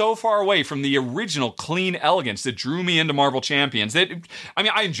got so far away from the original clean elegance that drew me into Marvel Champions that,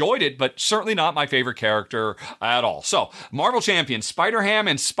 I enjoyed it, but certainly not my favorite character at all. So, Marvel Champions, Spider-Ham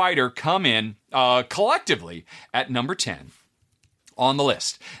and Spider come in collectively at number 10 on the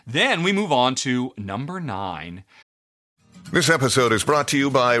list. Then we move on to number 9. This episode is brought to you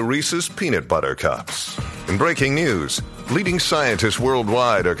by Reese's Peanut Butter Cups. In breaking news, leading scientists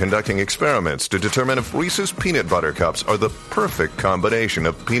worldwide are conducting experiments to determine if Reese's Peanut Butter Cups are the perfect combination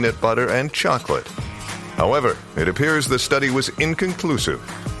of peanut butter and chocolate. However, it appears the study was inconclusive,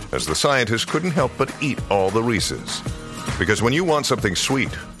 as the scientists couldn't help but eat all the Reese's. Because when you want something sweet,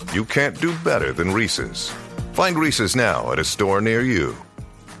 you can't do better than Reese's. Find Reese's now at a store near you.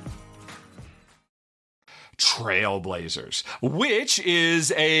 Trailblazers, which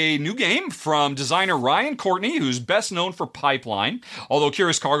is a new game from designer Ryan Courtney, who's best known for Pipeline, although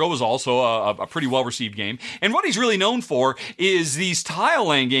Curious Cargo was also a pretty well-received game. And what he's really known for is these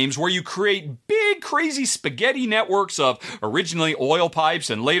tile-laying games where you create big, crazy spaghetti networks of originally oil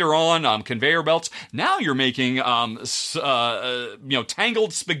pipes and later on conveyor belts. Now you're making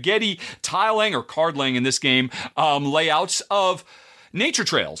tangled spaghetti tile-laying or card-laying in this game layouts of nature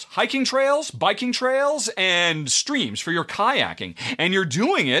trails, hiking trails, biking trails, and streams for your kayaking. And you're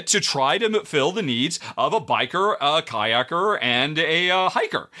doing it to try to fill the needs of a biker, a kayaker, and a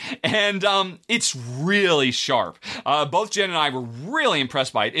hiker. And it's really sharp. Both Jen and I were really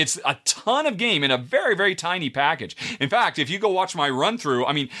impressed by it. It's a ton of game in a very, very tiny package. In fact, if you go watch my run-through,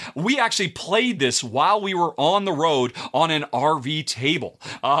 we actually played this while we were on the road on an RV table.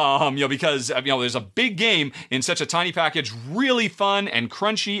 Because there's a big game in such a tiny package, really fun and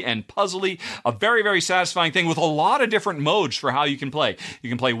crunchy and puzzly, a very, very satisfying thing with a lot of different modes for how you can play. You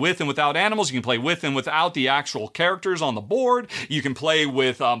can play with and without animals. You can play with and without the actual characters on the board. You can play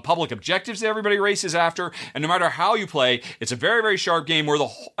with public objectives that everybody races after. And no matter how you play, it's a very, very sharp game where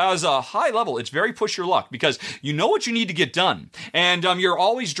as a high level, it's very push your luck because you know what you need to get done. And you're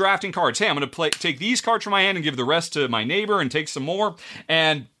always drafting cards. Hey, I'm going to take these cards from my hand and give the rest to my neighbor and take some more.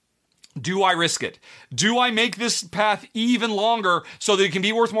 And do I risk it? Do I make this path even longer so that it can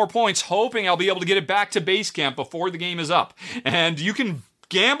be worth more points, hoping I'll be able to get it back to base camp before the game is up? And you can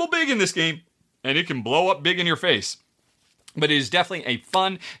gamble big in this game, and it can blow up big in your face. But it is definitely a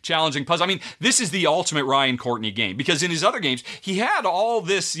fun, challenging puzzle. I mean, this is the ultimate Ryan Courtney game, because in his other games, he had all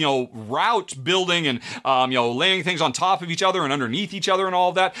this, route building and, laying things on top of each other and underneath each other and all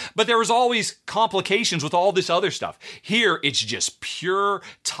of that. But there was always complications with all this other stuff. Here, it's just pure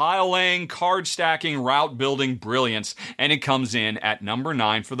tile laying, card stacking, route building brilliance. And it comes in at number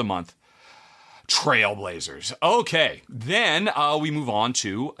 9 for the month. Trailblazers. Okay, then we move on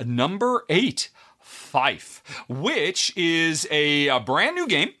to number 8. Fife, which is a brand new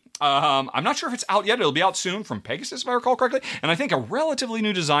game. I'm not sure if it's out yet. It'll be out soon from Pegasus, if I recall correctly. And I think a relatively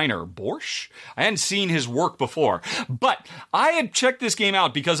new designer, Borsch. I hadn't seen his work before. But I had checked this game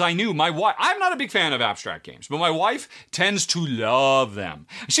out because I knew my wife... I'm not a big fan of abstract games, but my wife tends to love them.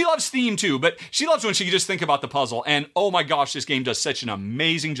 She loves theme too, but she loves when she can just think about the puzzle. And oh my gosh, this game does such an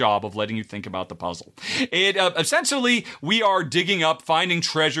amazing job of letting you think about the puzzle. It essentially, we are digging up, finding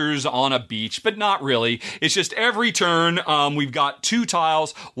treasures on a beach, but not really. It's just every turn, we've got 2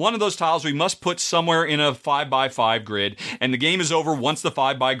 tiles. One of those tiles we must put somewhere in a 5x5 grid, and the game is over once the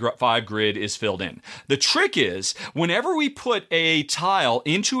 5x5 grid is filled in. The trick is, whenever we put a tile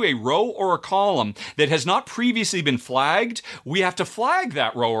into a row or a column that has not previously been flagged, we have to flag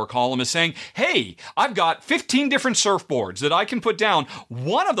that row or column as saying, hey, I've got 15 different surfboards that I can put down.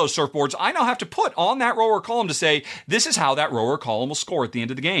 One of those surfboards I now have to put on that row or column to say, this is how that row or column will score at the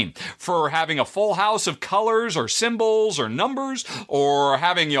end of the game. For having a full house of colors or symbols or numbers, or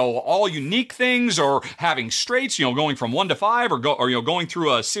having, all unique things, or having straights, going from 1 to 5, or going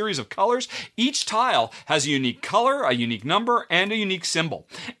through a series of colors. Each tile has a unique color, a unique number, and a unique symbol.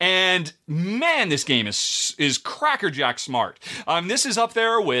 And man, this game is crackerjack smart. This is up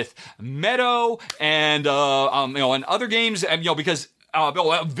there with Meadow and and other games, and because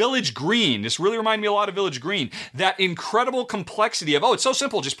Village Green. This really reminded me a lot of Village Green. That incredible complexity of, it's so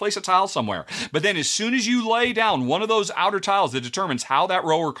simple, just place a tile somewhere. But then as soon as you lay down one of those outer tiles that determines how that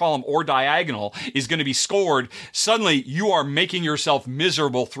row or column or diagonal is going to be scored, suddenly you are making yourself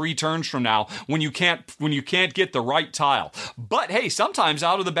miserable 3 turns from now when you can't get the right tile. But hey, sometimes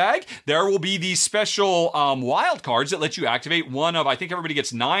out of the bag, there will be these special wild cards that let you activate one of, I think everybody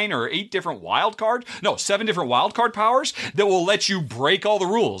gets 9 or 8 different 7 different wild card powers that will let you break all the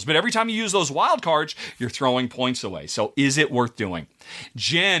rules. But every time you use those wild cards, you're throwing points away. So is it worth doing?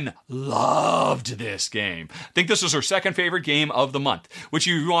 Jen loved this game. I think this was her second favorite game of the month, which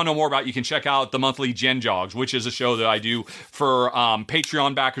if you want to know more about, you can check out the monthly Jen Jogs, which is a show that I do for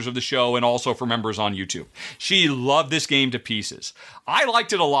Patreon backers of the show and also for members on YouTube. She loved this game to pieces. I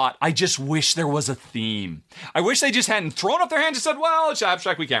liked it a lot. I just wish there was a theme. I wish they just hadn't thrown up their hands and said, well, it's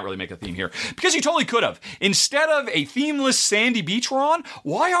abstract, we can't really make a theme here. Because you totally could have. Instead of a themeless sandy beach we're on,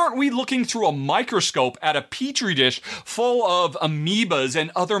 why aren't we looking through a microscope at a petri dish full of amoebas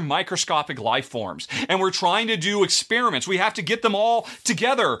and other microscopic life forms? And we're trying to do experiments. We have to get them all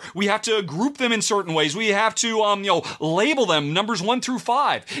together. We have to group them in certain ways. We have to, label them numbers 1 through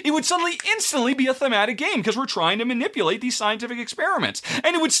 5. It would suddenly instantly be a thematic game because we're trying to manipulate these scientific experiments.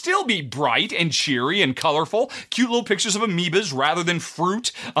 And it would still be bright and cheery and colorful, cute little pictures of amoebas rather than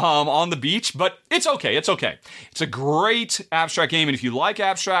fruit on the beach. But it's okay. It's okay. It's a great abstract game. And if you like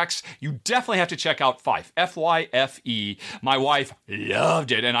abstracts, you definitely have to check out Fife. F-Y-F-E. My wife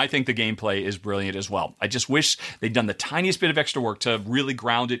loved it, and I think the gameplay is brilliant as well. I just wish they'd done the tiniest bit of extra work to really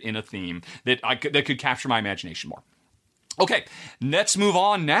ground it in a theme that could capture my imagination more. Okay, let's move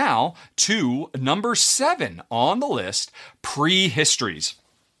on now to number 7 on the list, Prehistories,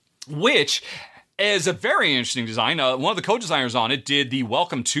 which is a very interesting design. One of the co-designers on it did the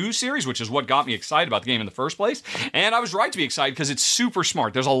Welcome To series, which is what got me excited about the game in the first place. And I was right to be excited because it's super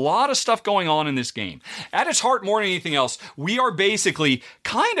smart. There's a lot of stuff going on in this game. At its heart, more than anything else, we are basically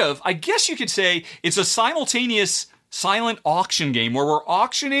I guess you could say, it's a simultaneous silent auction game where we're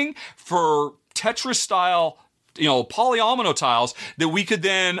auctioning for Tetris-style polyomino tiles that we could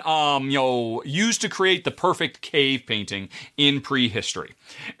then, use to create the perfect cave painting in Prehistory.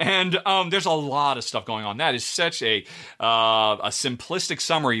 And there's a lot of stuff going on. That is such a simplistic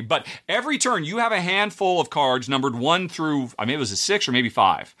summary. But every turn, you have a handful of cards numbered 1 through, maybe it was a 6 or maybe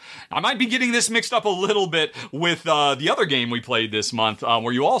 5. I might be getting this mixed up a little bit with the other game we played this month,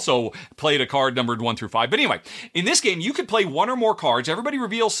 where you also played a card numbered 1 through 5. But anyway, in this game, you could play 1 or more cards. Everybody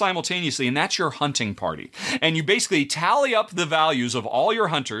reveals simultaneously, and that's your hunting party. And you basically tally up the values of all your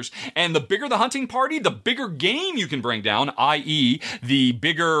hunters, and the bigger the hunting party, the bigger game you can bring down, i.e. the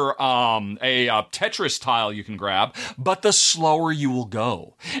bigger a Tetris tile you can grab, but the slower you will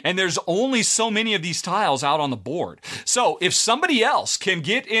go. And there's only so many of these tiles out on the board. So if somebody else can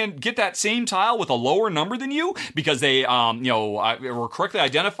get that same tile with a lower number than you because they were correctly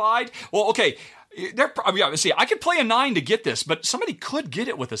identified, well, okay, See, I could play a 9 to get this, but somebody could get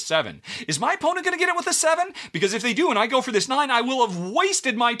it with a 7. Is my opponent going to get it with a 7? Because if they do and I go for this 9, I will have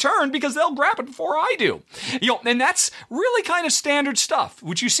wasted my turn because they'll grab it before I do. And that's really kind of standard stuff,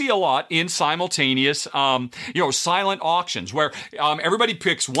 which you see a lot in simultaneous, silent auctions where everybody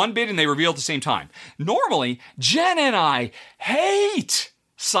picks one bid and they reveal at the same time. Normally, Jen and I hate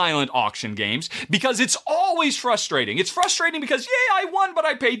silent auction games because it's always frustrating. It's frustrating because, I won, but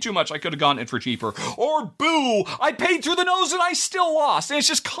I paid too much. I could have gotten it for cheaper. Or, boo, I paid through the nose and I still lost. And it's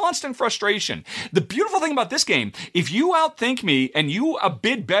just constant frustration. The beautiful thing about this game, if you outthink me and you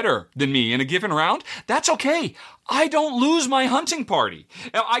bid better than me in a given round, that's okay. I don't lose my hunting party.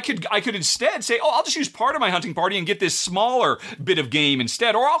 Now, I could instead say, I'll just use part of my hunting party and get this smaller bit of game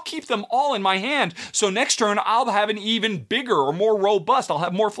instead, or I'll keep them all in my hand, so next turn I'll have an even bigger or more robust, I'll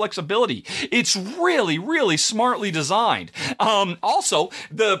have more flexibility. It's really, really smartly designed. Also,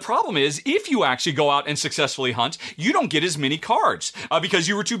 the problem is, if you actually go out and successfully hunt, you don't get as many cards because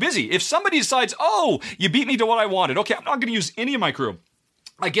you were too busy. If somebody decides, you beat me to what I wanted, okay, I'm not going to use any of my crew,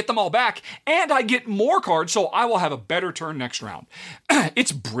 I get them all back, and I get more cards, so I will have a better turn next round.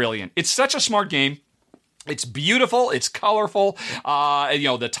 It's brilliant. It's such a smart game. It's beautiful. It's colorful.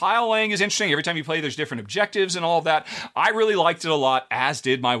 The tile laying is interesting. Every time you play, there's different objectives and all of that. I really liked it a lot, as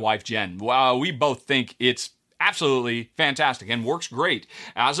did my wife, Jen. We both think it's absolutely fantastic and works great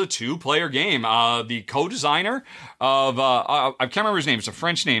as a 2-player game. The co-designer of, I can't remember his name. It's a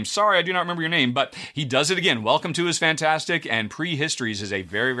French name. Sorry, I do not remember your name, but he does it again. Welcome to is fantastic, and Prehistories is a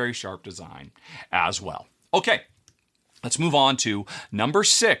very, very sharp design as well. Okay, let's move on to number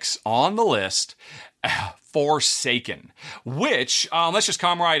 6 on the list, Forsaken, which, let's just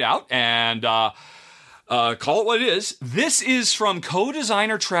come right out and call it what it is. This is from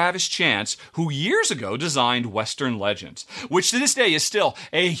co-designer Travis Chance, who years ago designed Western Legends, which to this day is still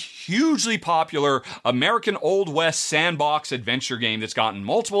a hugely popular American Old West sandbox adventure game that's gotten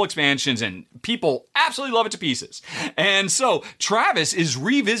multiple expansions and people absolutely love it to pieces. And so Travis is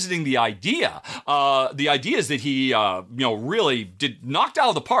revisiting the ideas that he, really knocked out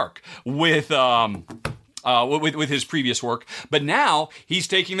of the park with his previous work, but now he's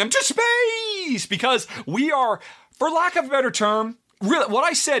taking them to space because we are, for lack of a better term, really, what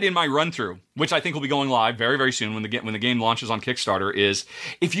I said in my run-through, which I think will be going live very, very soon when the game launches on Kickstarter, is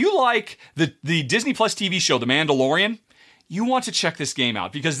if you like the Disney Plus TV show The Mandalorian, you want to check this game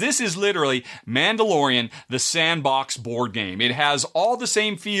out because this is literally Mandalorian, the sandbox board game. It has all the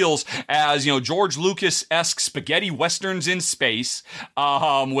same feels as, George Lucas-esque spaghetti westerns in space,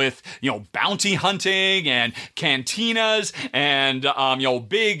 with, bounty hunting and cantinas and,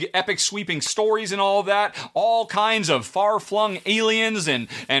 big epic sweeping stories and all of that, all kinds of far-flung aliens and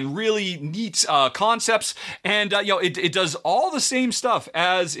really neat, concepts. And, it does all the same stuff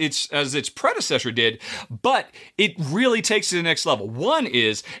as its predecessor did, but it really takes to the next level. One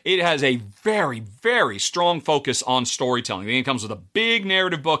is it has a very, very strong focus on storytelling. The game comes with a big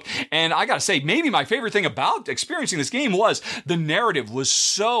narrative book, and I gotta say, maybe my favorite thing about experiencing this game was the narrative was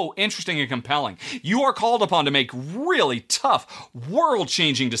so interesting and compelling. You are called upon to make really tough,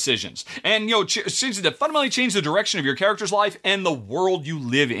 world-changing decisions, and that fundamentally change the direction of your character's life and the world you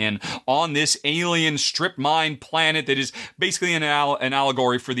live in on this alien strip mine planet that is basically an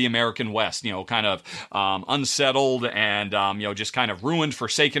allegory for the American West. Kind of unsettled and just kind of ruined,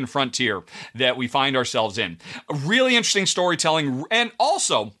 forsaken frontier that we find ourselves in. Really interesting storytelling, and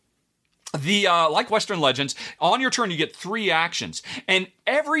also like Western Legends, on your turn you get 3 actions, and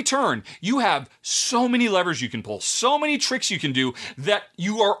every turn you have so many levers you can pull, so many tricks you can do that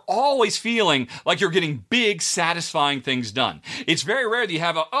you are always feeling like you're getting big, satisfying things done. It's very rare that you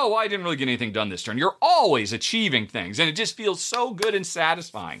have I didn't really get anything done this turn. You're always achieving things, and it just feels so good and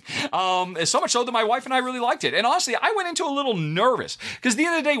satisfying. So much so that my wife and I really liked it. And honestly, I went into a little nervous because at the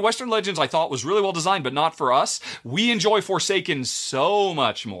end of the day, Western Legends I thought was really well designed, but not for us. We enjoy Forsaken so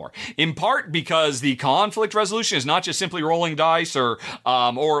much more. In part because the conflict resolution is not just simply rolling dice or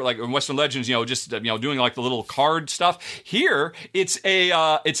like in Western Legends, doing like the little card stuff. Here, it's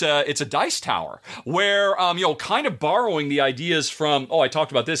a dice tower where kind of borrowing the ideas from. I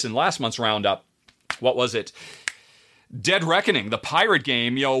talked about this in last month's roundup. What was it? Dead Reckoning, the pirate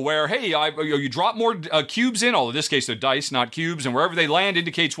game, where, hey, you drop more cubes in, in this case they're dice, not cubes, and wherever they land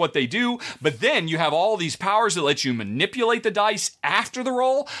indicates what they do, but then you have all these powers that let you manipulate the dice after the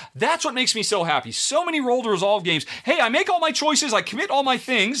roll. That's what makes me so happy. So many roll-to-resolve games. Hey, I make all my choices, I commit all my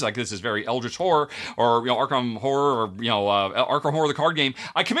things, like this is very Eldritch Horror, or, Arkham Horror, or, Arkham Horror, the card game.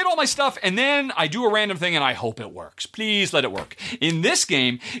 I commit all my stuff, and then I do a random thing, and I hope it works. Please let it work. In this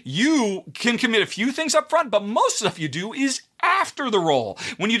game, you can commit a few things up front, but most stuff you do do is after the roll,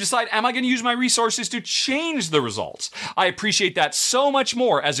 when you decide, am I going to use my resources to change the results? I appreciate that so much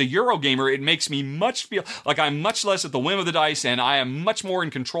more. As a Eurogamer, it makes me feel like I'm much less at the whim of the dice, and I am much more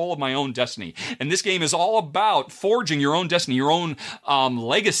in control of my own destiny. And this game is all about forging your own destiny, your own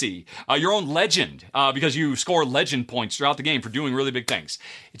legacy, your own legend, because you score legend points throughout the game for doing really big things.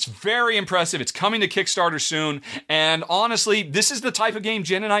 It's very impressive. It's coming to Kickstarter soon, and honestly, this is the type of game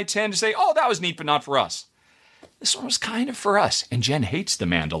Jen and I tend to say, oh, that was neat, but not for us. This one was kind of for us, and Jen hates The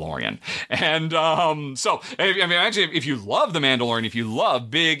Mandalorian. And imagine if you love The Mandalorian, if you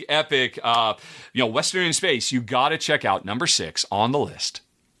love big, epic, Western in space, you got to check out number 6 on the list,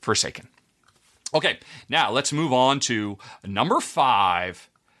 Forsaken. Okay, now let's move on to number 5,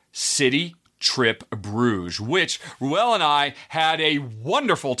 City Trip Bruges, which Ruel and I had a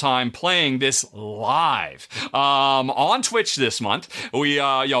wonderful time playing this live on Twitch this month. We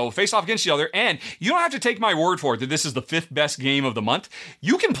face off against each other, and you don't have to take my word for it that this is the 5th best game of the month.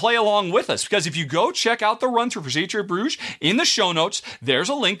 You can play along with us, because if you go check out the run through for City Trip Bruges, in the show notes, there's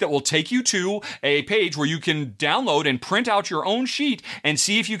a link that will take you to a page where you can download and print out your own sheet and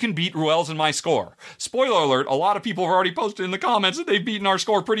see if you can beat Ruel's and my score. Spoiler alert, a lot of people have already posted in the comments that they've beaten our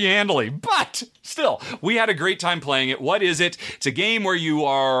score pretty handily, but still, we had a great time playing it. What is it? It's a game where you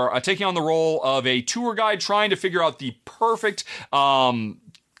are taking on the role of a tour guide trying to figure out the perfect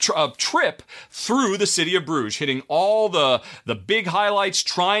trip through the city of Bruges, hitting all the big highlights,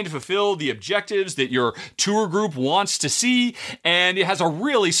 trying to fulfill the objectives that your tour group wants to see. And it has a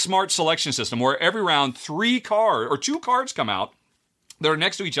really smart selection system where every round 2 cards come out. They're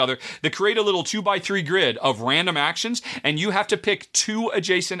next to each other. They create a little 2x3 grid of random actions, and you have to pick 2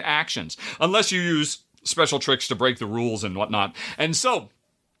 adjacent actions, unless you use special tricks to break the rules and whatnot. And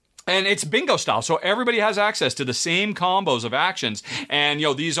it's bingo style, so everybody has access to the same combos of actions. And,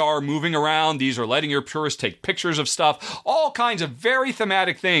 these are moving around, these are letting your tourists take pictures of stuff, all kinds of very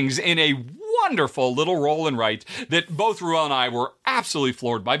thematic things in a wonderful little roll and write that both Ruel and I were absolutely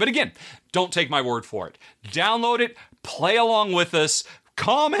floored by. But again, don't take my word for it. Download it, play along with us,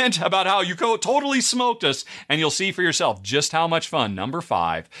 comment about how you totally smoked us, and you'll see for yourself just how much fun number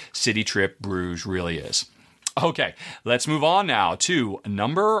 5, City Trip Bruges, really is. Okay, let's move on now to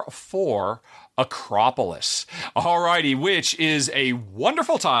number 4, Acropolis. Alrighty, which is a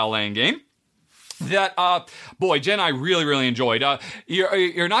wonderful tile-laying game that, Jen and I really, really enjoyed.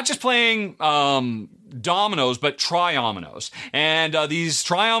 You're not just playing dominoes, but triominoes. And these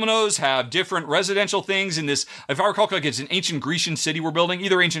triominoes have different residential things in this, if I recall correctly, it's an ancient Grecian city we're building,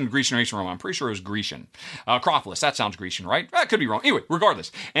 either ancient Grecian or ancient Roman. I'm pretty sure it was Grecian. Acropolis, that sounds Grecian, right? That could be wrong. Anyway,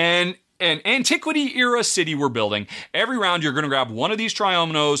 regardless. And an antiquity era city we're building. Every round you're going to grab one of these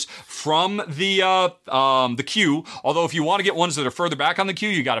triominoes from the queue. Although if you want to get ones that are further back on the queue,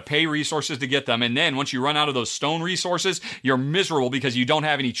 you got to pay resources to get them. And then once you run out of those stone resources, you're miserable because you don't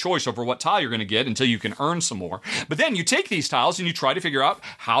have any choice over what tile you're going to get until you can earn some more. But then you take these tiles and you try to figure out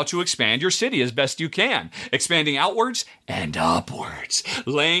how to expand your city as best you can. Expanding outwards and upwards.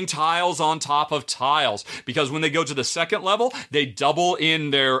 Laying tiles on top of tiles. Because when they go to the second level, they double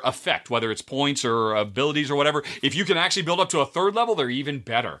in their effect, whether it's points or abilities or whatever. If you can actually build up to a 3rd level, they're even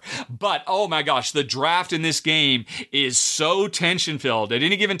better. But, oh my gosh, the draft in this game is so tension-filled. At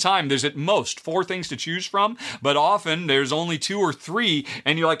any given time, there's at most 4 things to choose from, but often there's only 2 or 3,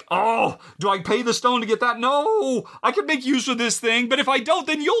 and you're like, oh, do I pay the stone to get that? No, I could make use of this thing, but if I don't,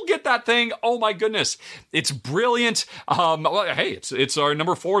 then you'll get that thing. Oh my goodness. It's brilliant. Hey, it's our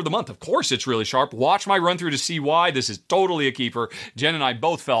number 4 of the month. Of course it's really sharp. Watch my run through to see why. This is totally a keeper. Jen and I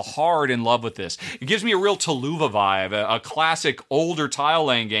both fell hard in love with this. It gives me a real Tuluva vibe, a classic older tile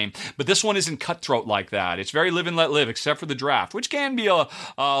laying game, but this one isn't cutthroat like that. It's very live and let live, except for the draft, which can be a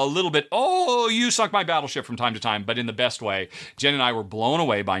little bit, oh, you sunk my battleship from time to time, but in the best way. Jen and I were blown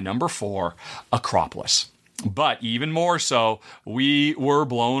away by number 4, Acropolis. But even more so, we were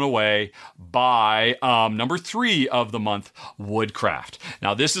blown away by number 3 of the month, Woodcraft.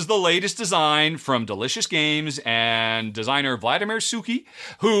 Now, this is the latest design from Delicious Games and designer Vladimir Suki,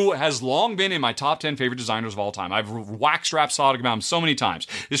 who has long been in my top 10 favorite designers of all time. I've wax wrapped Sonic about him so many times.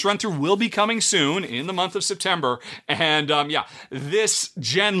 This run through will be coming soon in the month of September. And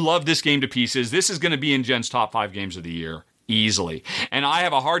Jen loved this game to pieces. This is going to be in Jen's top 5 games of the year. easily. And I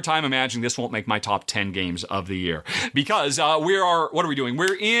have a hard time imagining this won't make my top 10 games of the year, because what are we doing?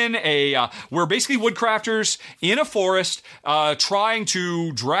 We're basically woodcrafters in a forest, trying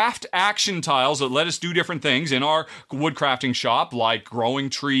to draft action tiles that let us do different things in our woodcrafting shop, like growing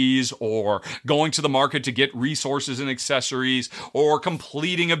trees or going to the market to get resources and accessories or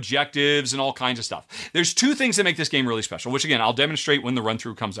completing objectives and all kinds of stuff. There's two things that make this game really special, which again, I'll demonstrate when the run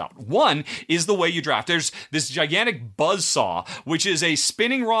through comes out. One is the way you draft. There's this gigantic buzzsaw, which is a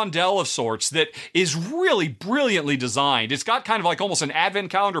spinning rondelle of sorts that is really brilliantly designed. It's got kind of like almost an advent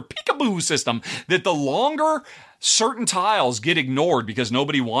calendar peekaboo system that the longer certain tiles get ignored because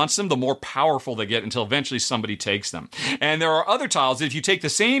nobody wants them, the more powerful they get until eventually somebody takes them. And there are other tiles that if you take the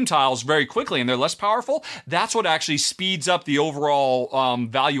same tiles very quickly and they're less powerful, that's what actually speeds up the overall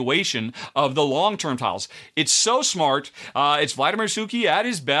valuation of the long-term tiles. It's so smart. It's Vladimir Suki at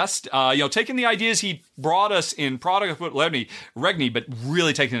his best. Taking the ideas he brought us in Product Regni, but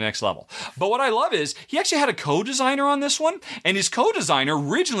really taking it to the next level. But what I love is he actually had a co-designer on this one, and his co-designer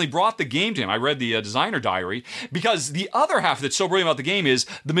originally brought the game to him. I read the designer diary, because the other half that's so brilliant about the game is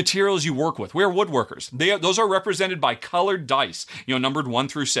the materials you work with. We're woodworkers. Those are represented by colored dice, numbered 1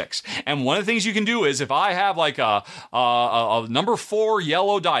 through 6. And one of the things you can do is if I have like a number 4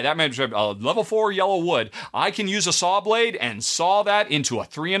 yellow die, that means a level 4 yellow wood, I can use a saw blade and saw that into a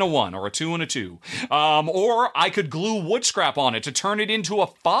 3 and a 1 or a 2 and a 2. Or I could glue wood scrap on it to turn it into a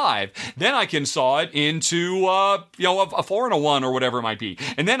 5. Then I can saw it into a 4 and a 1 or whatever it might be.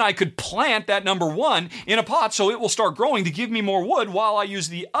 And then I could plant that number 1 in a pot so it will start growing to give me more wood while I use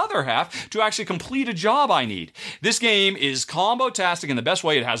the other half to actually complete a job I need. This game is combo-tastic in the best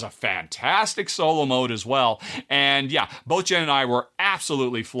way. It has a fantastic solo mode as well. And yeah, both Jen and I were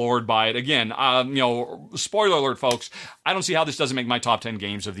absolutely floored by it. Again, spoiler alert, folks, I don't see how this doesn't make my top 10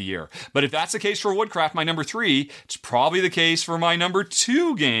 games of the year. But if that's the case for Woodcraft, my number 3, it's probably the case for my number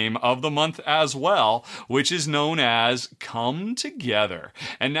 2 game of the month as well, which is known as Come Together.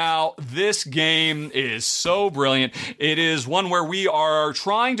 And now this game is so brilliant. It is one where we are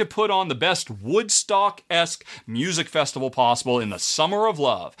trying to put on the best Woodstock-esque music festival possible in the summer of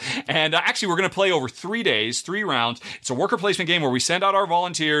love. And actually, we're going to play over 3 days, 3 rounds. It's a worker placement game where we send out our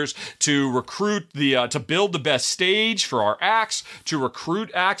volunteers to recruit to build the best stage for our acts, to recruit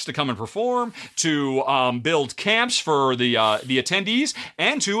acts to come and perform, to build camps for the attendees,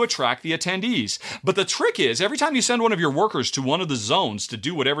 and to attract the attendees. But the trick is, every time you send one of your workers to one of the zones to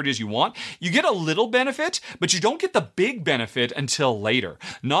do whatever it is you want, you get a little benefit, but you don't get the big benefit until later.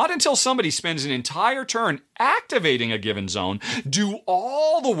 Not until somebody spends an entire turn activating a given zone do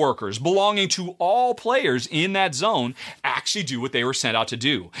all the workers belonging to all players in that zone actually do what they were sent out to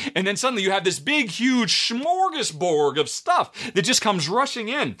do. And then suddenly you have this big, huge smorgasbord of stuff that just comes rushing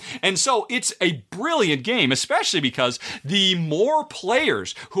in. And so it's a brilliant game, especially because the more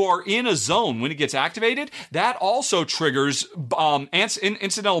players who are in a zone when it gets activated, that also triggers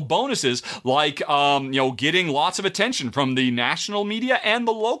incidental bonuses like getting lots of attention from the national media and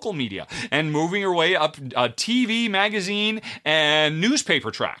the local media, and moving your way up TV, magazine, and newspaper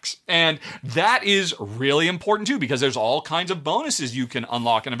tracks. And that is really important too, because there's all kinds of bonuses you can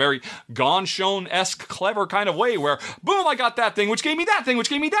unlock in a very Gone Shown-esque clever kind of way where, boom, I got that thing, which gave me that thing, which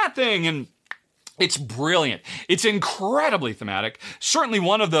gave me that thing, and it's brilliant. It's incredibly thematic. Certainly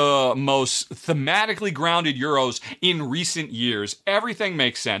one of the most thematically grounded Euros in recent years. Everything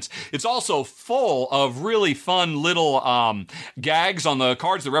makes sense. It's also full of really fun little gags on the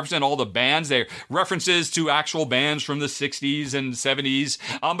cards that represent all the bands. They're references to actual bands from the 60s and 70s,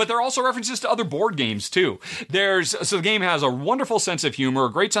 but they're also references to other board games too. So the game has a wonderful sense of humor,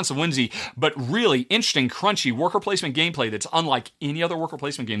 a great sense of whimsy, but really interesting, crunchy worker placement gameplay that's unlike any other worker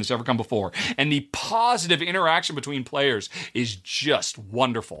placement game that's ever come before. And the positive interaction between players is just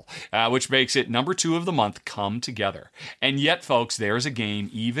wonderful, which makes it number 2 of the month, Come Together. And yet, folks, there's a game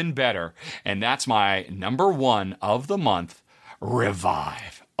even better, and that's my number 1 of the month,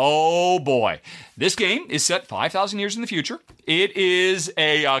 Revive. Oh boy. This game is set 5,000 years in the future. It is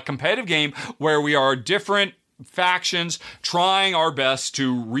a competitive game where we are different factions trying our best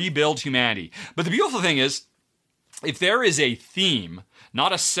to rebuild humanity. But the beautiful thing is, if there is a theme,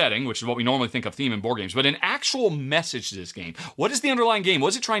 not a setting, which is what we normally think of theme in board games, but an actual message to this game. What is the underlying game? What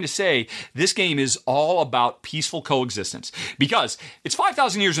is it trying to say? This game is all about peaceful coexistence, because it's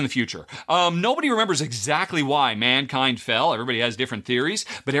 5,000 years in the future. Nobody remembers exactly why mankind fell. Everybody has different theories,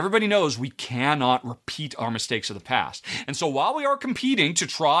 but everybody knows we cannot repeat our mistakes of the past. And so while we are competing to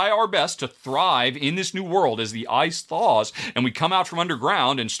try our best to thrive in this new world as the ice thaws and we come out from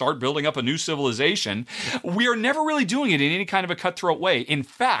underground and start building up a new civilization, we are never really doing it in any kind of a cutthroat way. gameplay. In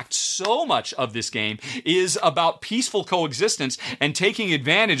fact, so much of this game is about peaceful coexistence and taking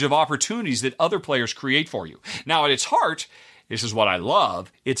advantage of opportunities that other players create for you. Now, at its heart, this is what I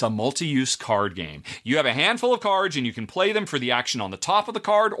love. It's a multi-use card game. You have a handful of cards and you can play them for the action on the top of the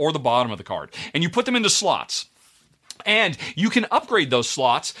card or the bottom of the card. And you put them into slots. And you can upgrade those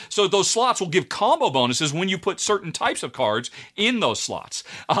slots, so those slots will give combo bonuses when you put certain types of cards in those slots.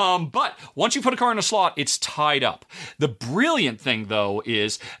 But once you put a card in a slot, it's tied up. The brilliant thing, though,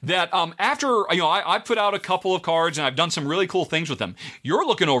 is that after I put out a couple of cards and I've done some really cool things with them, you're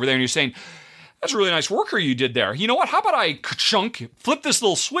looking over there and you're saying, that's a really nice worker you did there. You know what? How about I flip this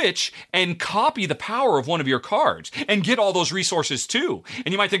little switch and copy the power of one of your cards and get all those resources too?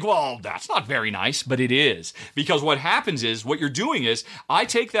 And you might think, well, that's not very nice, but it is. Because what happens is, what you're doing is, I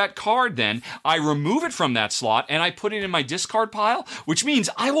take that card then, I remove it from that slot, and I put it in my discard pile, which means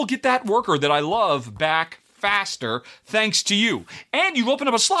I will get that worker that I love back faster thanks to you. And you've opened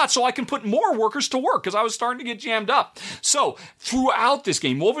up a slot so I can put more workers to work because I was starting to get jammed up. So throughout this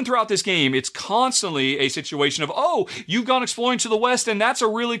game, woven throughout this game, it's constantly a situation of, oh, you've gone exploring to the west and that's a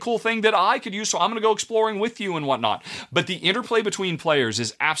really cool thing that I could use, so I'm going to go exploring with you and whatnot. But the interplay between players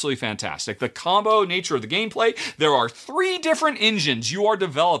is absolutely fantastic. The combo nature of the gameplay, there are 3 different engines you are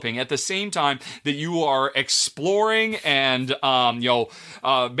developing at the same time that you are exploring and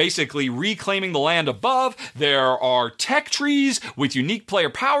basically reclaiming the land above. There are tech trees with unique player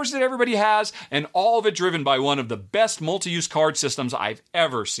powers that everybody has, and all of it driven by one of the best multi-use card systems I've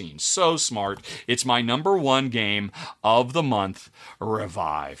ever seen. So smart. It's my number 1 game of the month,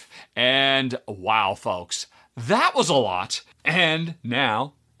 Revive. And wow, folks, that was a lot. And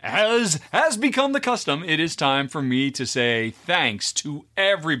now, as has become the custom, it is time for me to say thanks to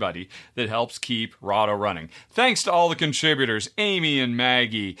everybody that helps keep Rahdo running. Thanks to all the contributors, Amy and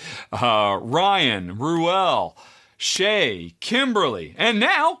Maggie, Ryan, Ruel, Shay, Kimberly, and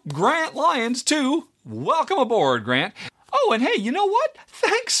now Grant Lyons too. Welcome aboard, Grant. Oh, and hey, you know what?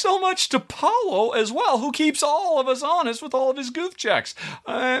 Thanks so much to Paulo as well, who keeps all of us honest with all of his goof checks.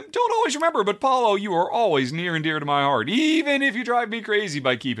 Don't always remember, but Paulo, you are always near and dear to my heart, even if you drive me crazy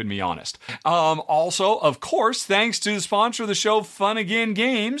by keeping me honest. Also, of course, thanks to the sponsor of the show, Fun Again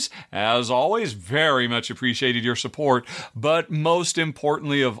Games. As always, very much appreciated your support, but most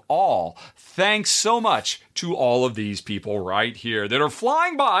importantly of all, thanks so much to all of these people right here that are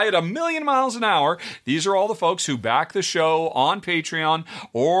flying by at 1,000,000 miles an hour. These are all the folks who back the show on Patreon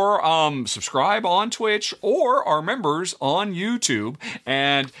or subscribe on Twitch or are members on YouTube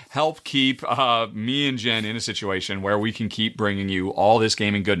and help keep me and Jen in a situation where we can keep bringing you all this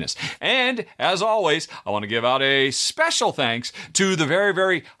gaming goodness. And as always, I want to give out a special thanks to the very,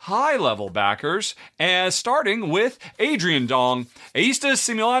 very high-level backers, starting with Adrian Dong, Aistas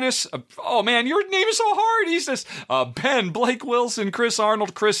Simulanus, oh man, your name is so hard, Aistas, Ben, Blake Wilson, Chris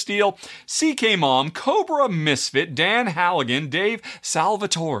Arnold, Chris Steele, CK Mom, Cobra Misfit, Dan Halligan, Dave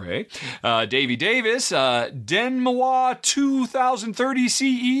Salvatore, Davey Davis, Denmawa 2030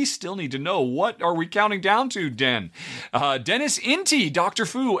 CE, still need to know what are we counting down to, Den, Dennis Inti, Dr.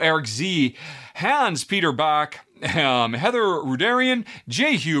 Fu, Eric Z, Hans Peter Bach, Heather Rudarian,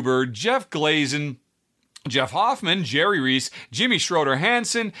 Jay Huber, Jeff Glazen, Jeff Hoffman, Jerry Reese, Jimmy Schroeder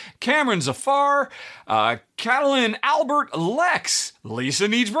Hansen, Cameron Zafar, Catalin Albert, Lex, Lisa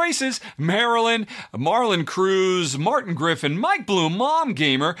Needs Braces, Marilyn, Marlon Cruz, Martin Griffin, Mike Bloom, Mom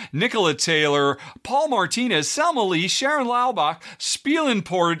Gamer, Nicola Taylor, Paul Martinez, Selma Lee, Sharon Laubach,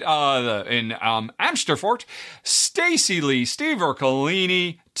 Spielenport in Amsterfort, Stacy Lee, Steve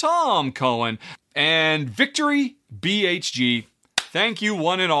Ercolini, Tom Cohen, and Victory BHG. Thank you,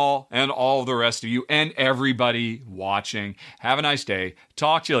 one and all of the rest of you, and everybody watching. Have a nice day.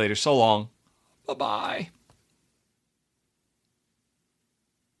 Talk to you later. So long. Bye-bye.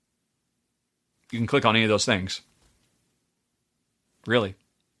 You can click on any of those things. Really.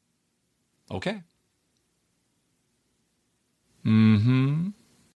 Okay. Mm-hmm.